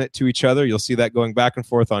messages on it to each other. You'll see that going back and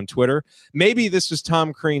forth on Twitter. Maybe this was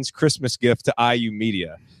Tom Crean's Christmas gift to IU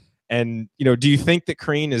media. And, do you think that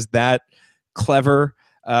Crean is that clever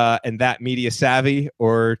and that media savvy?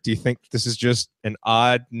 Or do you think this is just an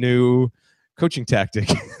odd new coaching tactic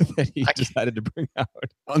that he decided to bring out?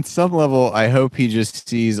 On some level, I hope he just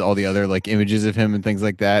sees all the other like images of him and things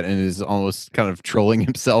like that and is almost kind of trolling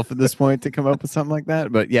himself at this point to come up with something like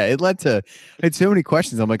that. But yeah, I had so many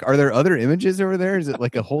questions. I'm like, are there other images over there? Is it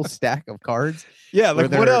like a whole stack of cards? Yeah,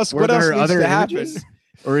 like what else needs to happen?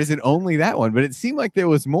 Or is it only that one? But it seemed like there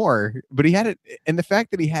was more. But he had it, and the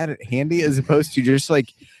fact that he had it handy as opposed to just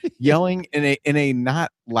like yelling in a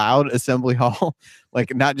not loud assembly hall,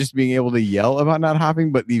 like not just being able to yell about not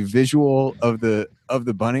hopping, but the visual of the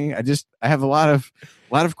bunny. I have a lot of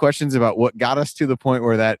questions about what got us to the point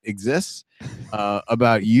where that exists.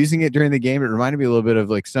 About using it during the game. It reminded me a little bit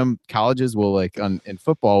of like some colleges will like in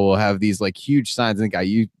football will have these like huge signs. I think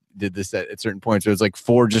IU did this at certain points. So it's like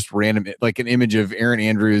 4 just random, like an image of Aaron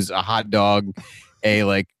Andrews, a hot dog, a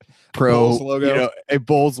like pro logo, a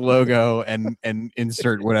Bulls logo, and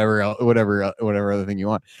insert whatever other thing you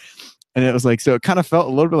want. And it was like, so it kind of felt a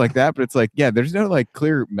little bit like that, but it's like, yeah, there's no like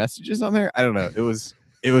clear messages on there. I don't know. It was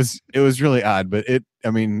really odd, but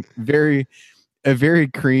very, a very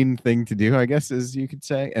Crean thing to do, I guess, as you could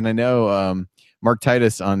say. And I know Mark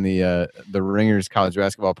Titus on the Ringers College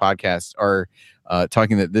Basketball podcast are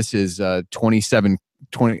talking that this is 27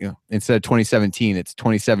 instead of 2017, it's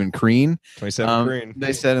 27 Crean. 27 Crean.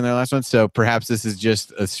 They said in their last one. So perhaps this is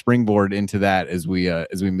just a springboard into that as we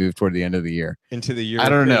move toward the end of the year. Into the year. I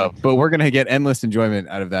don't know, but we're gonna get endless enjoyment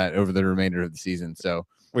out of that over the remainder of the season. So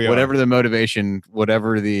whatever the motivation,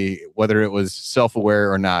 whether it was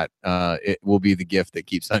self-aware or not, it will be the gift that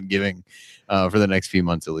keeps on giving for the next few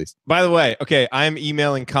months at least. By the way, okay, I'm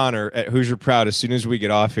emailing Connor at Hoosier Proud as soon as we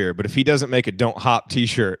get off here. But if he doesn't make a "Don't Hop"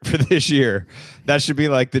 T-shirt for this year, that should be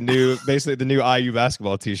like basically the new IU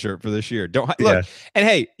basketball T-shirt for this year. Don't look, yeah. And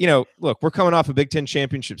hey, look, we're coming off a Big Ten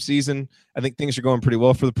championship season. I think things are going pretty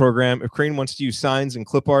well for the program. If Crean wants to use signs and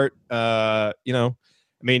clip art,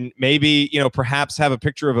 I mean, maybe, perhaps have a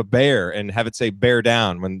picture of a bear and have it say "bear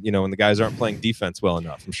down" when the guys aren't playing defense well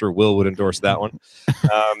enough. I'm sure Will would endorse that one.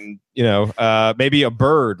 Maybe a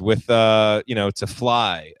bird with, to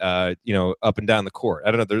fly, up and down the court.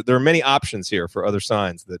 I don't know. There are many options here for other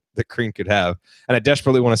signs that Crean could have. And I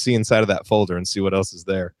desperately want to see inside of that folder and see what else is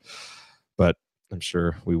there. But I'm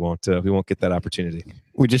sure we won't get that opportunity.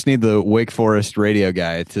 We just need the Wake Forest radio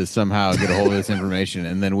guy to somehow get a hold of this information,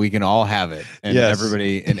 and then we can all have it, and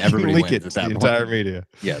everybody leak wins it at that the point. Entire media.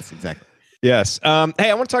 Yes, exactly. Yes.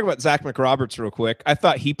 Hey, I want to talk about Zach McRoberts real quick. I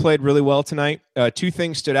thought he played really well tonight. Two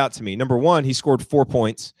things stood out to me. Number one, he scored 4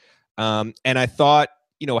 points, and I thought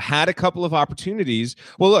had a couple of opportunities.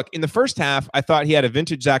 Well, look, in the first half, I thought he had a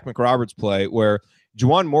vintage Zach McRoberts play where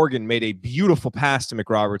Juwan Morgan made a beautiful pass to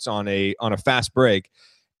McRoberts on a fast break.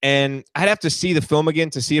 And I'd have to see the film again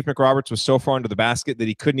to see if McRoberts was so far into the basket that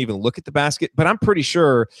he couldn't even look at the basket. But I'm pretty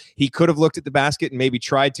sure he could have looked at the basket and maybe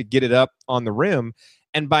tried to get it up on the rim.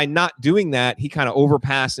 And by not doing that, he kind of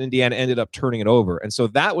overpassed, and Indiana ended up turning it over. And so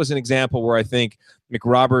that was an example where I think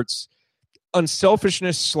McRoberts'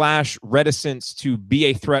 unselfishness / reticence to be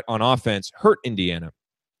a threat on offense hurt Indiana.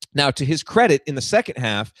 Now, to his credit, in the second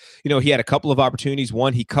half, he had a couple of opportunities.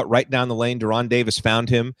 One, he cut right down the lane. Deron Davis found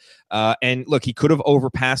him. And look, he could have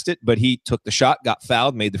overpassed it, but he took the shot, got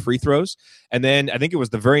fouled, made the free throws. And then I think it was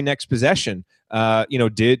the very next possession,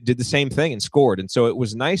 did the same thing and scored. And so it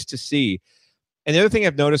was nice to see. And the other thing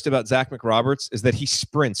I've noticed about Zach McRoberts is that he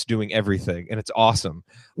sprints doing everything, and it's awesome.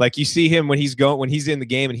 Like you see him when he's in the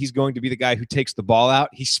game and he's going to be the guy who takes the ball out,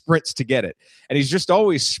 he sprints to get it. And he's just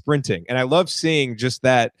always sprinting. And I love seeing just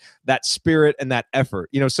that spirit and that effort.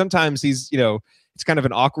 Sometimes he's, it's kind of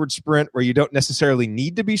an awkward sprint where you don't necessarily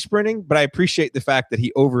need to be sprinting, but I appreciate the fact that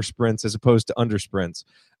he over sprints as opposed to under sprints.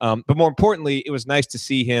 But more importantly, it was nice to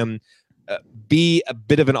see him be a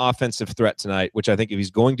bit of an offensive threat tonight, which I think if he's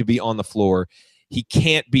going to be on the floor, he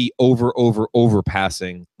can't be over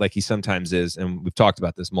passing like he sometimes is. And we've talked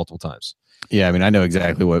about this multiple times. Yeah. I mean, I know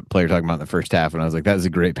exactly what player talking about in the first half. And I was like, that was a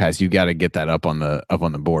great pass. You got to get that up on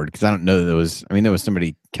the board. Cause I don't know that there was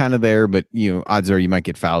somebody kind of there, but odds are you might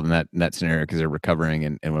get fouled in that scenario because they're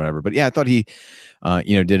recovering and whatever. But yeah, I thought he,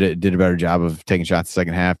 did a better job of taking shots the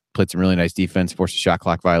second half, played some really nice defense, forced a shot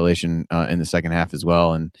clock violation in the second half as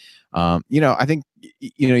well. And, I think,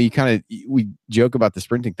 we joke about the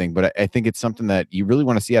sprinting thing, but I think it's something that you really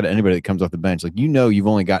want to see out of anybody that comes off the bench. Like, you've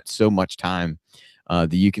only got so much time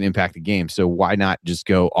that you can impact the game. So why not just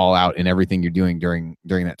go all out in everything you're doing during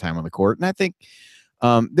that time on the court? And I think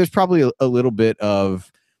there's probably a little bit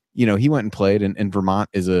of, he went and played, and Vermont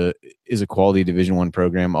is a quality Division I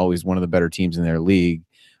program, always one of the better teams in their league.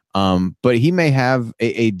 But he may have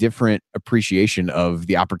a different appreciation of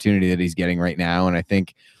the opportunity that he's getting right now. And I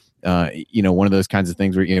think, one of those kinds of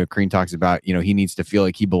things where, Crean talks about, he needs to feel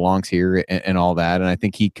like he belongs here and all that. And I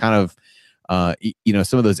think he kind of,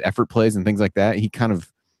 some of those effort plays and things like that, he kind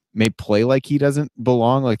of may play like he doesn't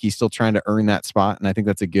belong, like he's still trying to earn that spot. And I think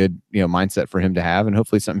that's a good, mindset for him to have, and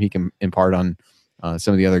hopefully something he can impart on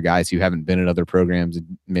some of the other guys who haven't been at other programs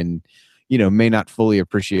and, may not fully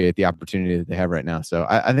appreciate the opportunity that they have right now. So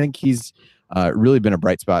I think he's really been a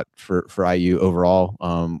bright spot for IU overall.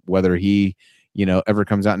 Whether he, ever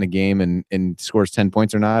comes out in a game and scores 10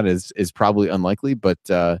 points or not is probably unlikely. But,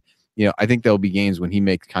 I think there'll be games when he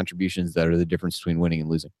makes contributions that are the difference between winning and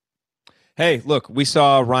losing. Hey, look, we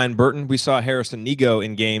saw Ryan Burton. We saw Harrison Nego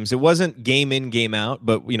in games. It wasn't game in, game out,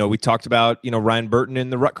 but, we talked about, Ryan Burton in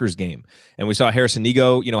the Rutgers game. And we saw Harrison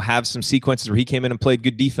Nego, have some sequences where he came in and played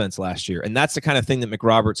good defense last year. And that's the kind of thing that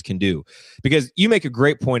McRoberts can do. Because you make a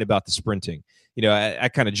great point about the sprinting. I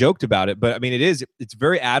kind of joked about it, but I mean, it's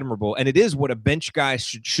very admirable, and it is what a bench guy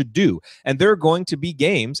should do. And there are going to be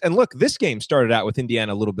games. And look, this game started out with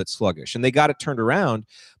Indiana a little bit sluggish, and they got it turned around.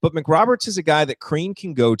 But McRoberts is a guy that Crean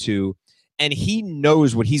can go to and he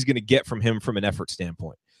knows what he's going to get from him from an effort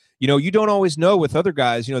standpoint. You don't always know with other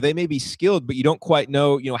guys, they may be skilled, but you don't quite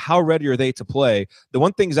know, how ready are they to play. The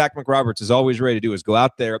one thing Zach McRoberts is always ready to do is go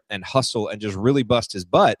out there and hustle and just really bust his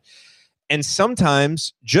butt. And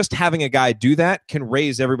sometimes just having a guy do that can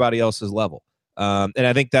raise everybody else's level. And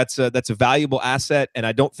I think that's a valuable asset. And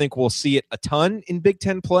I don't think we'll see it a ton in Big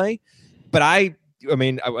Ten play. But I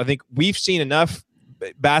think we've seen enough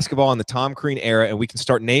basketball in the Tom Crean era, and we can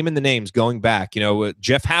start naming the names going back.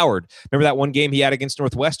 Jeff Howard, remember that one game he had against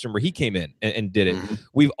Northwestern where he came in and did it. Mm-hmm.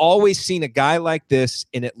 We've always seen a guy like this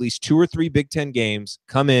in at least 2 or 3 Big Ten games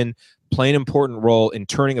come in, play an important role in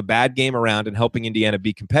turning a bad game around and helping Indiana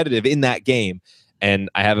be competitive in that game. And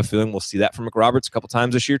I have a feeling we'll see that from McRoberts a couple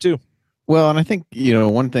times this year too. Well, and I think,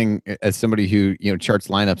 one thing as somebody who, charts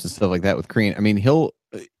lineups and stuff like that with Crean,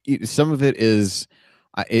 some of it is,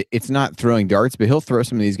 it's not throwing darts, but he'll throw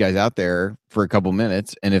some of these guys out there for a couple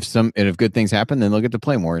minutes. And if good things happen, then they'll get to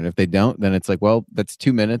play more. And if they don't, then it's like, well, that's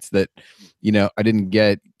 2 minutes that, I didn't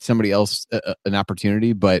get somebody else an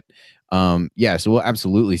opportunity, but so we'll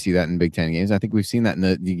absolutely see that in Big Ten games. I think we've seen that in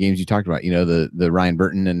the games you talked about, the Ryan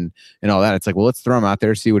Burton and all that. It's like, well, let's throw him out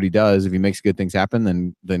there, see what he does. If he makes good things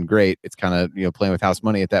happen, then great. It's kind of, playing with house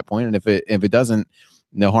money at that point. And if it doesn't,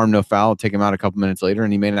 no harm, no foul, take him out a couple minutes later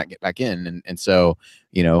and he may not get back in. And so,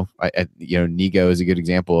 Nigo is a good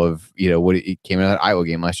example of, what he came out of that Iowa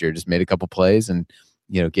game last year, just made a couple plays and,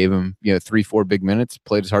 gave him, 3-4 big minutes,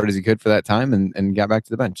 played as hard as he could for that time and got back to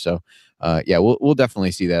the bench. So, we'll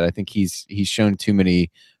definitely see that. I think he's shown too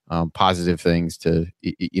many positive things to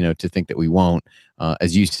think that we won't.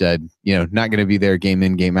 As you said, not going to be there game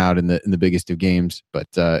in, game out in the biggest of games, but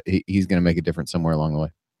he's going to make a difference somewhere along the way.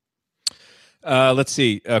 Let's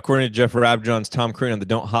see. According to Jeff Rabjohn's Tom Crean on the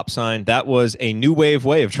Don't Hop sign, that was a new wave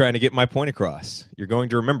way of trying to get my point across. You're going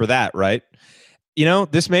to remember that, right?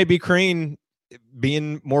 This may be Crean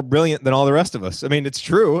being more brilliant than all the rest of us. It's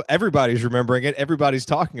true. Everybody's remembering it. Everybody's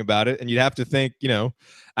talking about it. And you'd have to think,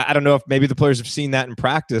 I don't know if maybe the players have seen that in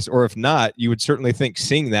practice, or if not, you would certainly think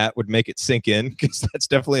seeing that would make it sink in, because that's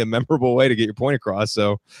definitely a memorable way to get your point across.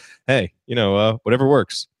 So, hey, whatever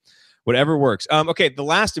works. Whatever works. Okay, the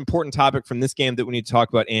last important topic from this game that we need to talk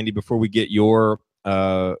about, Andy, before we get your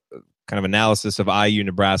kind of analysis of IU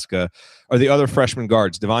Nebraska, are the other freshman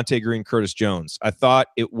guards, Devontae Green, Curtis Jones. I thought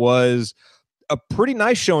it was a pretty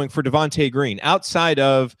nice showing for Devontae Green. Outside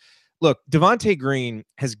of, look, Devontae Green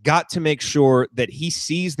has got to make sure that he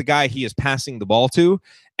sees the guy he is passing the ball to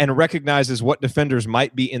and recognizes what defenders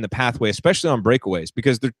might be in the pathway, especially on breakaways,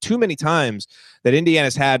 because there are too many times that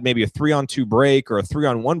Indiana's had maybe a 3-on-2 break or a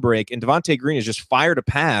 3-on-1 break, and Devontae Green has just fired a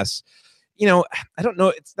pass. I don't know.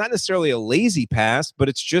 It's not necessarily a lazy pass, but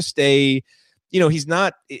it's just he's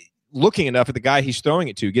not looking enough at the guy he's throwing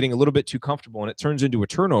it to, getting a little bit too comfortable, and it turns into a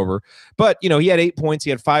turnover. But, he had 8 points. He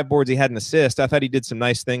had 5 boards. He had an assist. I thought he did some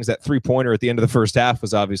nice things. That 3-pointer at the end of the first half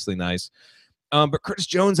was obviously nice. But Curtis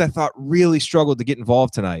Jones, I thought, really struggled to get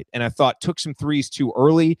involved tonight. And I thought took some threes too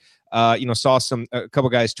early. Saw a couple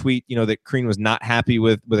guys tweet, that Crean was not happy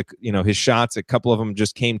with his shots. A couple of them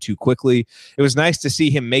just came too quickly. It was nice to see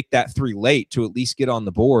him make that 3 late to at least get on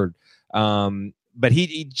the board. But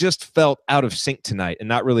he just felt out of sync tonight and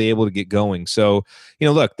not really able to get going. So,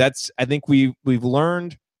 look, I think we've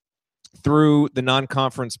learned through the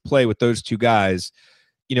non-conference play with those two guys.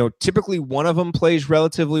 Typically one of them plays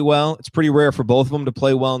relatively well. It's pretty rare for both of them to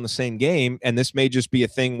play well in the same game. And this may just be a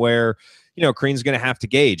thing where, Crean's going to have to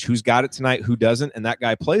gauge who's got it tonight, who doesn't, and that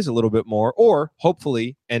guy plays a little bit more, or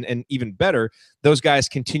hopefully, and even better, those guys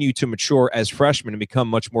continue to mature as freshmen and become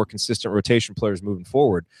much more consistent rotation players moving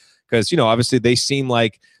forward. Because, obviously they seem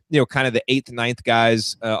like, kind of the 8th, 9th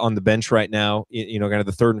guys on the bench right now, kind of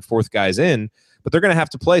the 3rd and 4th guys in, but they're going to have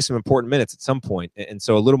to play some important minutes at some point. And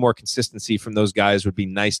so a little more consistency from those guys would be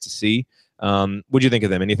nice to see. What'd you think of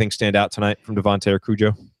them? Anything stand out tonight from Devontae or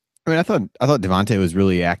Cujo? I thought Devontae was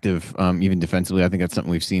really active, even defensively. I think that's something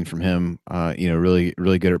we've seen from him, really,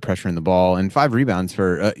 really good at pressuring the ball, and 5 rebounds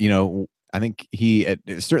for, I think he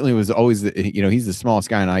certainly was always, he's the smallest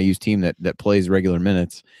guy on IU's team that plays regular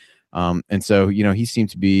minutes. And so, he seemed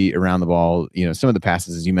to be around the ball. Some of the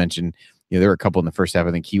passes, as you mentioned, there were a couple in the first half.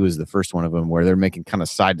 I think he was the first one of them where they're making kind of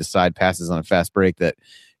side to side passes on a fast break that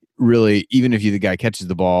really, even if the guy catches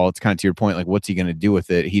the ball, it's kind of to your point, like, what's he going to do with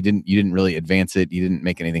it? You didn't really advance it. You didn't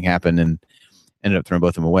make anything happen and ended up throwing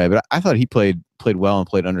both of them away. But I thought he played well and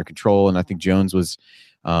played under control. And I think Jones was,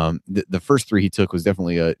 the first 3 he took was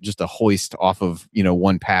definitely just a hoist off of,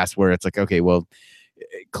 one pass where it's like, okay, well,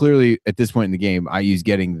 clearly at this point in the game, IU's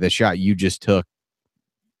getting the shot you just took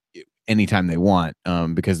anytime they want,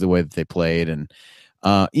 because of the way that they played. And,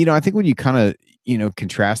 I think when you kind of,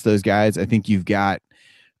 contrast those guys, I think you've got,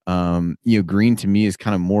 Green to me is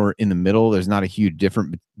kind of more in the middle. There's not a huge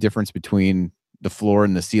difference between the floor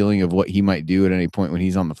and the ceiling of what he might do at any point when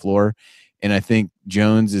he's on the floor. And I think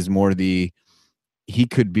Jones is more he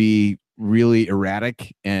could be really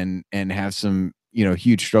erratic and have some,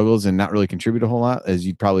 huge struggles and not really contribute a whole lot, as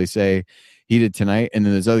you'd probably say he did tonight. And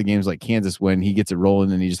then there's other games like Kansas when he gets it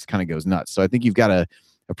rolling and he just kind of goes nuts. So I think you've got a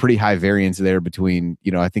pretty high variance there between,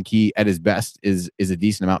 I think he at his best is a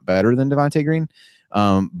decent amount better than Devontae Green.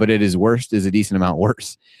 But at his worst is a decent amount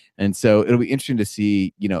worse. And so it'll be interesting to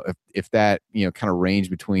see, if that, kind of range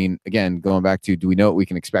between, again, going back to, do we know what we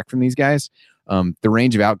can expect from these guys? The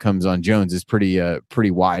range of outcomes on Jones is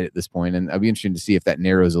pretty wide at this point. And I'll be interested to see if that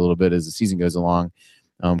narrows a little bit as the season goes along.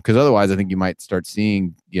 Because otherwise I think you might start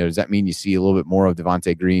seeing, does that mean you see a little bit more of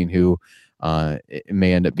Devontae Green, who it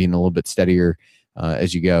may end up being a little bit steadier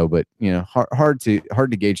as you go, but, hard to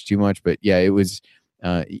gauge too much. But yeah, it was,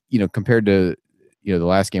 compared to, the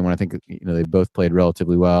last game when I think, they both played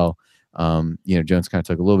relatively well. Jones kind of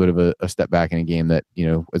took a little bit of a step back in a game that,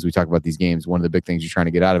 as we talk about these games, one of the big things you're trying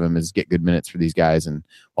to get out of him is get good minutes for these guys. And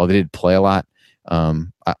while they did play a lot,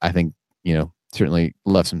 I think, certainly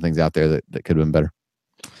left some things out there that could have been better.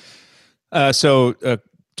 So a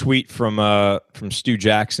tweet from Stu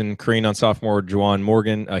Jackson, Crane on sophomore Juwan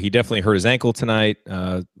Morgan. He definitely hurt his ankle tonight.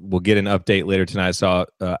 We'll get an update later tonight. I saw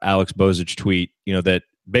Alex Bozich tweet, that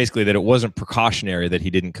basically that it wasn't precautionary that he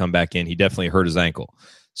didn't come back in. He definitely hurt his ankle.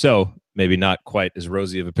 So maybe not quite as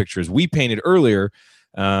rosy of a picture as we painted earlier.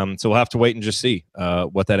 So we'll have to wait and just see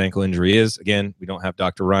what that ankle injury is. Again, we don't have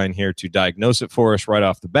Dr. Ryan here to diagnose it for us right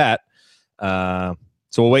off the bat. So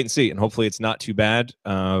we'll wait and see. And hopefully it's not too bad.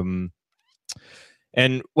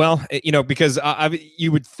 And well, because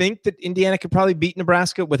you would think that Indiana could probably beat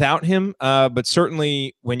Nebraska without him. But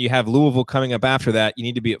certainly when you have Louisville coming up after that, you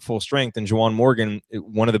need to be at full strength. And Juwan Morgan,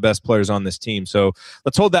 one of the best players on this team. So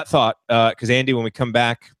let's hold that thought. Because Andy, when we come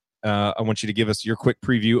back, I want you to give us your quick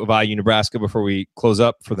preview of IU Nebraska before we close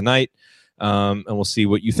up for the night. And we'll see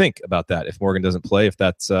what you think about that. If Morgan doesn't play, if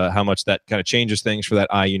that's how much that kind of changes things for that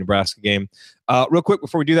IU Nebraska game. Real quick,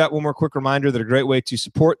 before we do that, one more quick reminder that a great way to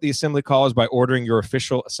support the Assembly Call is by ordering your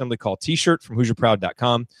official Assembly Call t-shirt from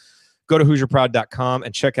HoosierProud.com. Go to HoosierProud.com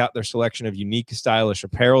and check out their selection of unique, stylish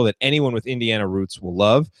apparel that anyone with Indiana roots will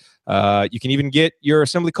love. You can even get your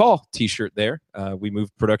Assembly Call t-shirt there. We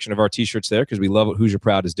moved production of our t-shirts there because we love what Hoosier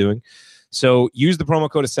Proud is doing. So use the promo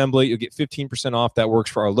code Assembly. You'll get 15% off. That works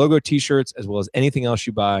for our logo t-shirts as well as anything else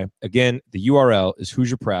you buy. Again, the URL is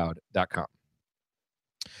HoosierProud.com.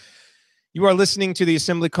 You are listening to the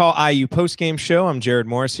Assembly Call IU postgame show. I'm Jared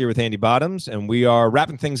Morris here with Andy Bottoms, and we are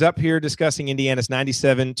wrapping things up here discussing Indiana's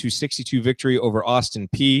 97-62 victory over Austin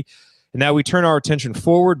Peay. And now we turn our attention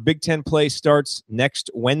forward. Big Ten play starts next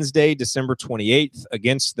Wednesday, December 28th,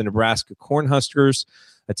 against the Nebraska Cornhuskers,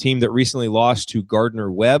 a team that recently lost to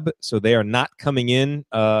Gardner-Webb. So they are not coming in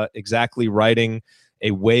exactly riding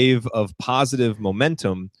a wave of positive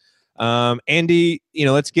momentum. Andy,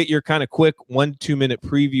 let's get your kind of quick 1-2 minute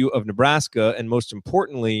preview of Nebraska. And most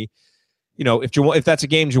importantly, if that's a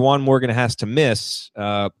game Juwan Morgan has to miss,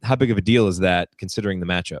 how big of a deal is that considering the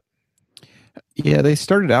matchup? Yeah, they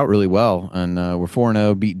started out really well, and we're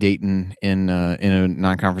 4-0, beat Dayton in a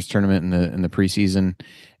non-conference tournament in the preseason,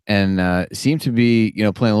 and seemed to be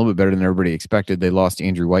playing a little bit better than everybody expected. They lost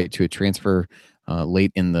Andrew White to a transfer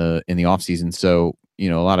late in the offseason, so a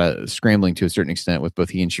lot of scrambling to a certain extent with both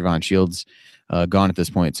he and Siobhan Shields gone at this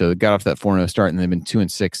point. So they got off that 4-0 start, and they've been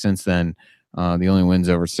 2-6 since then. The only wins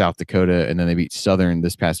over South Dakota, and then they beat Southern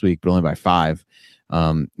this past week, but only by 5.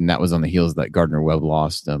 And that was on the heels that Gardner-Webb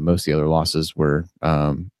lost. Most of the other losses were,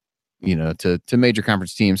 to major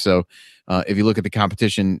conference teams. So if you look at the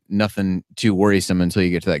competition, nothing too worrisome until you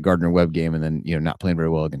get to that Gardner-Webb game, and then not playing very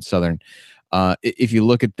well against Southern. If you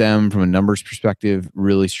look at them from a numbers perspective,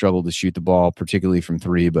 really struggled to shoot the ball, particularly from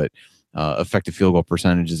 3, but effective field goal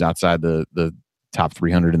percentage is outside the top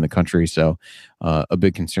 300 in the country. So a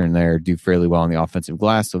big concern there. Do fairly well on the offensive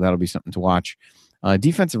glass, so that'll be something to watch.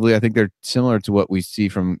 Defensively, I think they're similar to what we see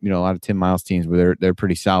from a lot of Tim Miles teams, where they're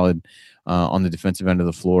pretty solid on the defensive end of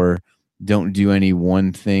the floor. Don't do any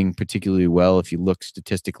one thing particularly well if you look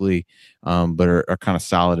statistically, but are kind of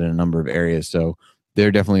solid in a number of areas. So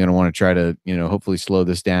they're definitely going to want to try to hopefully slow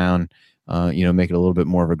this down, make it a little bit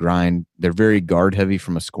more of a grind. They're very guard heavy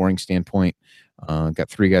from a scoring standpoint. Got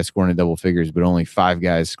 3 guys scoring in double figures, but only 5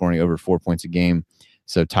 guys scoring over 4 points a game.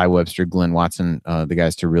 So Ty Webster, Glenn Watson, the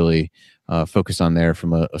guys to really focus on there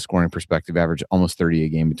from a scoring perspective, average almost 30 a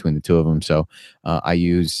game between the two of them. So I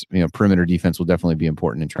use, perimeter defense will definitely be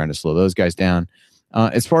important in trying to slow those guys down.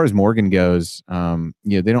 As far as Morgan goes,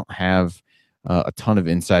 they don't have a ton of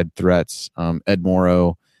inside threats. Ed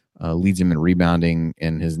Morrow leads him in rebounding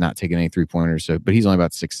and has not taken any 3-pointers. But he's only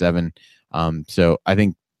about 6'7". So I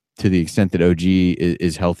think to the extent that OG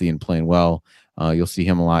is healthy and playing well, you'll see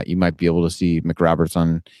him a lot. You might be able to see McRoberts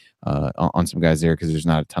on some guys there because there's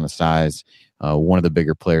not a ton of size. One of the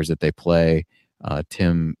bigger players that they play,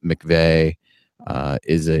 Tim McVeigh,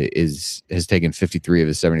 has taken 53 of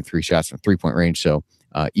his 73 shots from 3-point range. So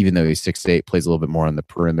even though he's 6'8", plays a little bit more on the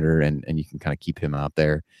perimeter, and you can kind of keep him out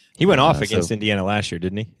there. He went off against Indiana last year,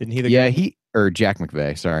 didn't he? Didn't he? Jack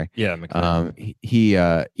McVeigh. Sorry. Yeah, McVeigh.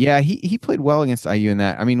 He played well against IU in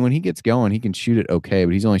that. I mean, when he gets going, he can shoot it okay,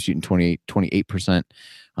 but he's only shooting 28%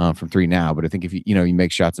 from 3 now. But I think if you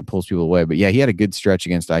make shots and pulls people away. But yeah, he had a good stretch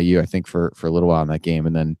against IU, I think, for a little while in that game,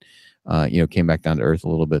 and then came back down to earth a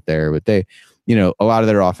little bit there. But they, a lot of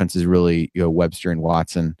their offense is really Webster and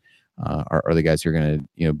Watson are the guys who are going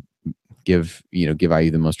to give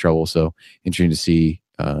IU the most trouble. So interesting to see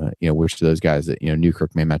which of those guys that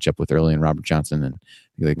Newkirk may match up with early and Robert Johnson, and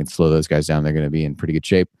they can slow those guys down. They're going to be in pretty good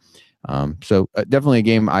shape. So definitely a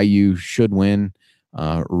game IU should win.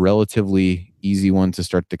 Relatively easy one to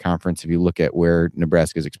start the conference if you look at where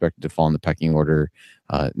Nebraska is expected to fall in the pecking order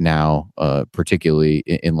now, particularly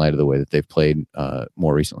in light of the way that they've played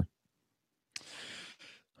more recently.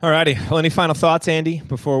 All righty. Well, any final thoughts, Andy,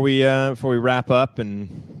 before we wrap up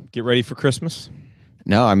and get ready for Christmas?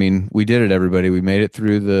 No, I mean, we did it, everybody. We made it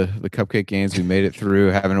through the Cupcake games. We made it through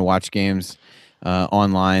having to watch games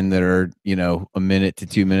online that are, a minute to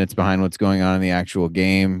 2 minutes behind what's going on in the actual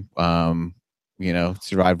game.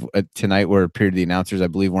 Survived tonight where it appeared the announcers, I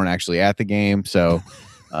believe, weren't actually at the game. So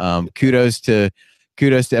kudos to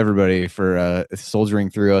everybody for soldiering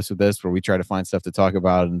through us with this, where we try to find stuff to talk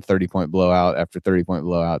about and 30-point blowout after 30-point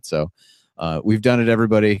blowout. So we've done it,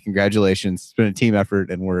 everybody. Congratulations. It's been a team effort,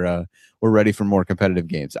 and we're ready for more competitive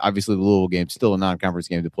games. Obviously, the Louisville game's still a non-conference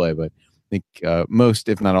game to play, but I think most,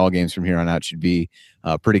 if not all, games from here on out should be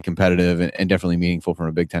pretty competitive and definitely meaningful from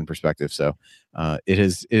a Big Ten perspective. So it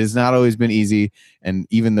has not always been easy, and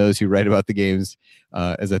even those who write about the games,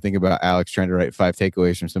 as I think about Alex trying to write 5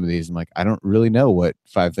 takeaways from some of these, I'm like, I don't really know what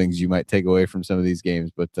 5 things you might take away from some of these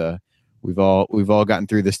games, but we've all gotten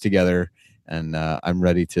through this together, and I'm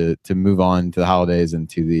ready to move on to the holidays and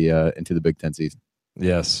to the Big Ten season.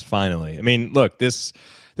 Yes, finally. I mean, look, this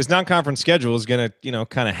non-conference schedule is going to,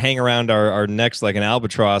 kind of hang around our necks like an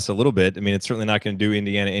albatross a little bit. I mean, it's certainly not going to do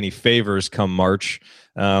Indiana any favors come March.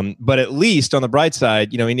 But at least on the bright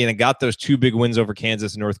side, Indiana got those 2 big wins over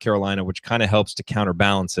Kansas and North Carolina, which kind of helps to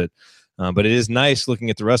counterbalance it. But it is nice looking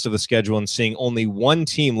at the rest of the schedule and seeing only one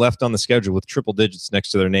team left on the schedule with triple digits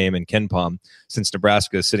next to their name in KenPom, since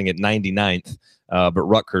Nebraska is sitting at 99th. But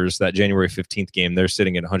Rutgers, that January 15th game, they're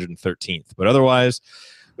sitting at 113th. But otherwise,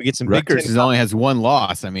 we get some Rutgers only has 1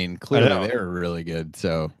 loss. I mean, clearly they're really good.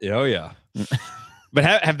 So yeah. But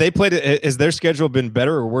have they played? Has their schedule been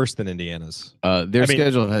better or worse than Indiana's?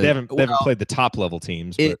 Schedule they haven't played the top level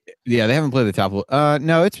teams. They haven't played the top level.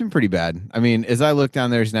 No, it's been pretty bad. I mean, as I look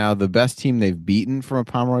down there now, the best team they've beaten from a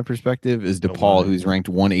Pomeroy perspective is DePaul, who's ranked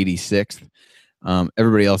 186th.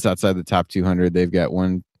 Everybody else outside the top 200, they've got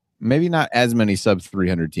one. Maybe not as many sub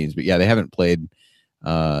 300 teams, but yeah, they haven't played.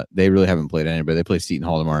 They really haven't played anybody. They play Seton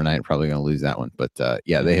Hall tomorrow night. Probably going to lose that one, but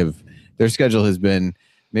they have. Their schedule has been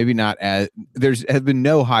maybe not as. There's have been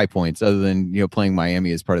no high points other than playing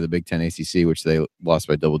Miami as part of the Big Ten ACC, which they lost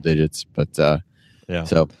by double digits. But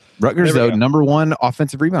so Rutgers though number 1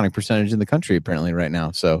 offensive rebounding percentage in the country apparently right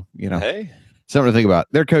now. So hey, something to think about.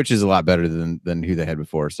 Their coach is a lot better than who they had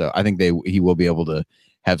before. So I think he will be able to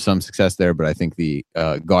have some success there, but I think the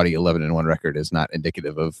gaudy 11-1 record is not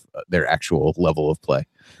indicative of their actual level of play.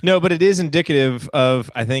 No, but it is indicative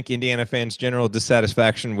of, I think, Indiana fans' general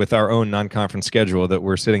dissatisfaction with our own non-conference schedule that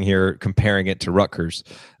we're sitting here comparing it to Rutgers.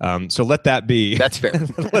 So let that be. That's fair.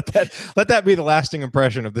 let that be the lasting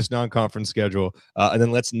impression of this non-conference schedule, and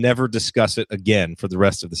then let's never discuss it again for the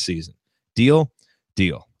rest of the season. Deal?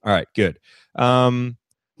 Deal. All right, good.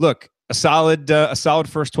 Look. A solid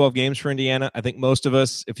first 12 games for Indiana. I think most of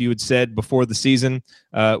us, if you had said before the season,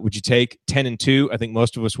 would you take 10-2? I think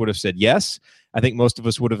most of us would have said yes. I think most of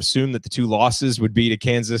us would have assumed that the 2 losses would be to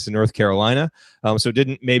Kansas and North Carolina. So it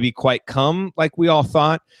didn't maybe quite come like we all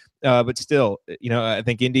thought. But still, I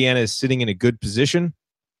think Indiana is sitting in a good position.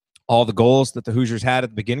 All the goals that the Hoosiers had at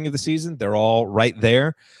the beginning of the season, they're all right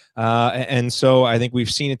there. And so I think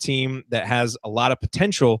we've seen a team that has a lot of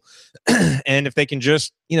potential. And if they can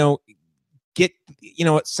just, get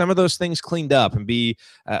some of those things cleaned up and be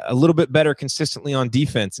a little bit better consistently on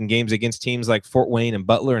defense in games against teams like Fort Wayne and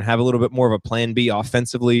Butler, and have a little bit more of a plan B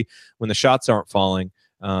offensively when the shots aren't falling,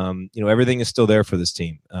 everything is still there for this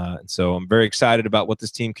team. And so I'm very excited about what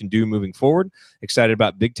this team can do moving forward. Excited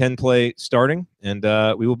about Big Ten play starting, and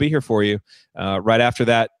we will be here for you right after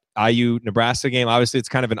that IU Nebraska game. Obviously, it's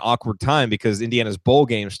kind of an awkward time because Indiana's bowl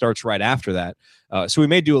game starts right after that. So we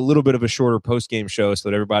may do a little bit of a shorter post-game show so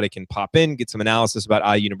that everybody can pop in, get some analysis about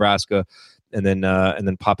IU Nebraska, and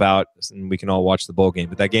then pop out, and we can all watch the bowl game.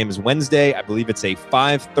 But that game is Wednesday. I believe it's a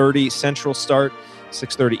 5:30 Central start,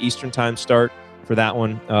 6:30 Eastern time start for that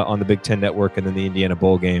one on the Big Ten Network, and then the Indiana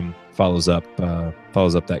bowl game follows up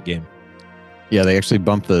that game. Yeah, they actually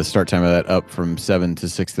bumped the start time of that up from 7 to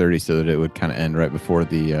 6:30 so that it would kind of end right before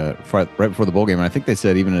the bowl game. And I think they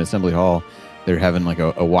said even in Assembly Hall they're having like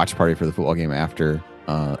a watch party for the football game after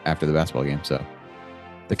the basketball game. So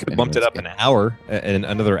they could have bumped it up an hour and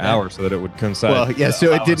another hour so that it would coincide. Well, yeah,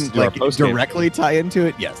 so it didn't like directly tie into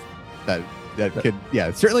it. Yes, that could,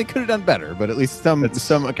 yeah, certainly could have done better, but at least some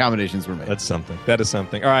accommodations were made. That's something. That is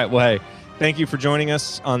something. All right. Well, hey, thank you for joining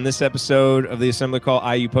us on this episode of the Assembly Call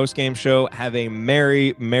IU Postgame Show. Have a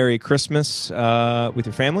Merry Christmas with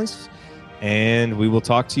your families. And we will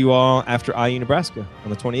talk to you all after IU Nebraska on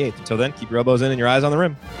the 28th. Until then, keep your elbows in and your eyes on the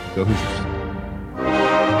rim. Go Hoosiers.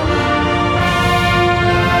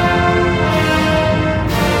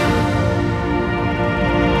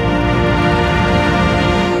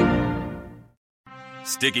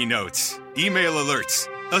 Sticky notes, email alerts,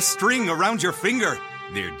 a string around your finger.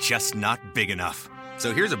 They're just not big enough.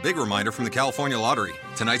 So here's a big reminder from the California Lottery.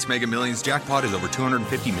 Tonight's Mega Millions jackpot is over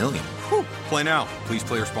 $250 million. Whew. Play now. Please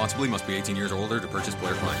play responsibly. Must be 18 years or older to purchase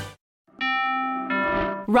player client.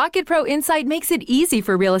 Rocket Pro Insight makes it easy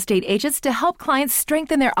for real estate agents to help clients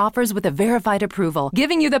strengthen their offers with a verified approval,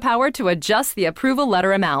 giving you the power to adjust the approval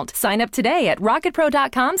letter amount. Sign up today at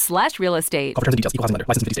rocketpro.com/real estate. Cover terms and details. Equal housing lender.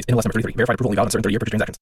 License 56. NMLS number 33. Verified approval only valid on certain 30-year purchase transactions.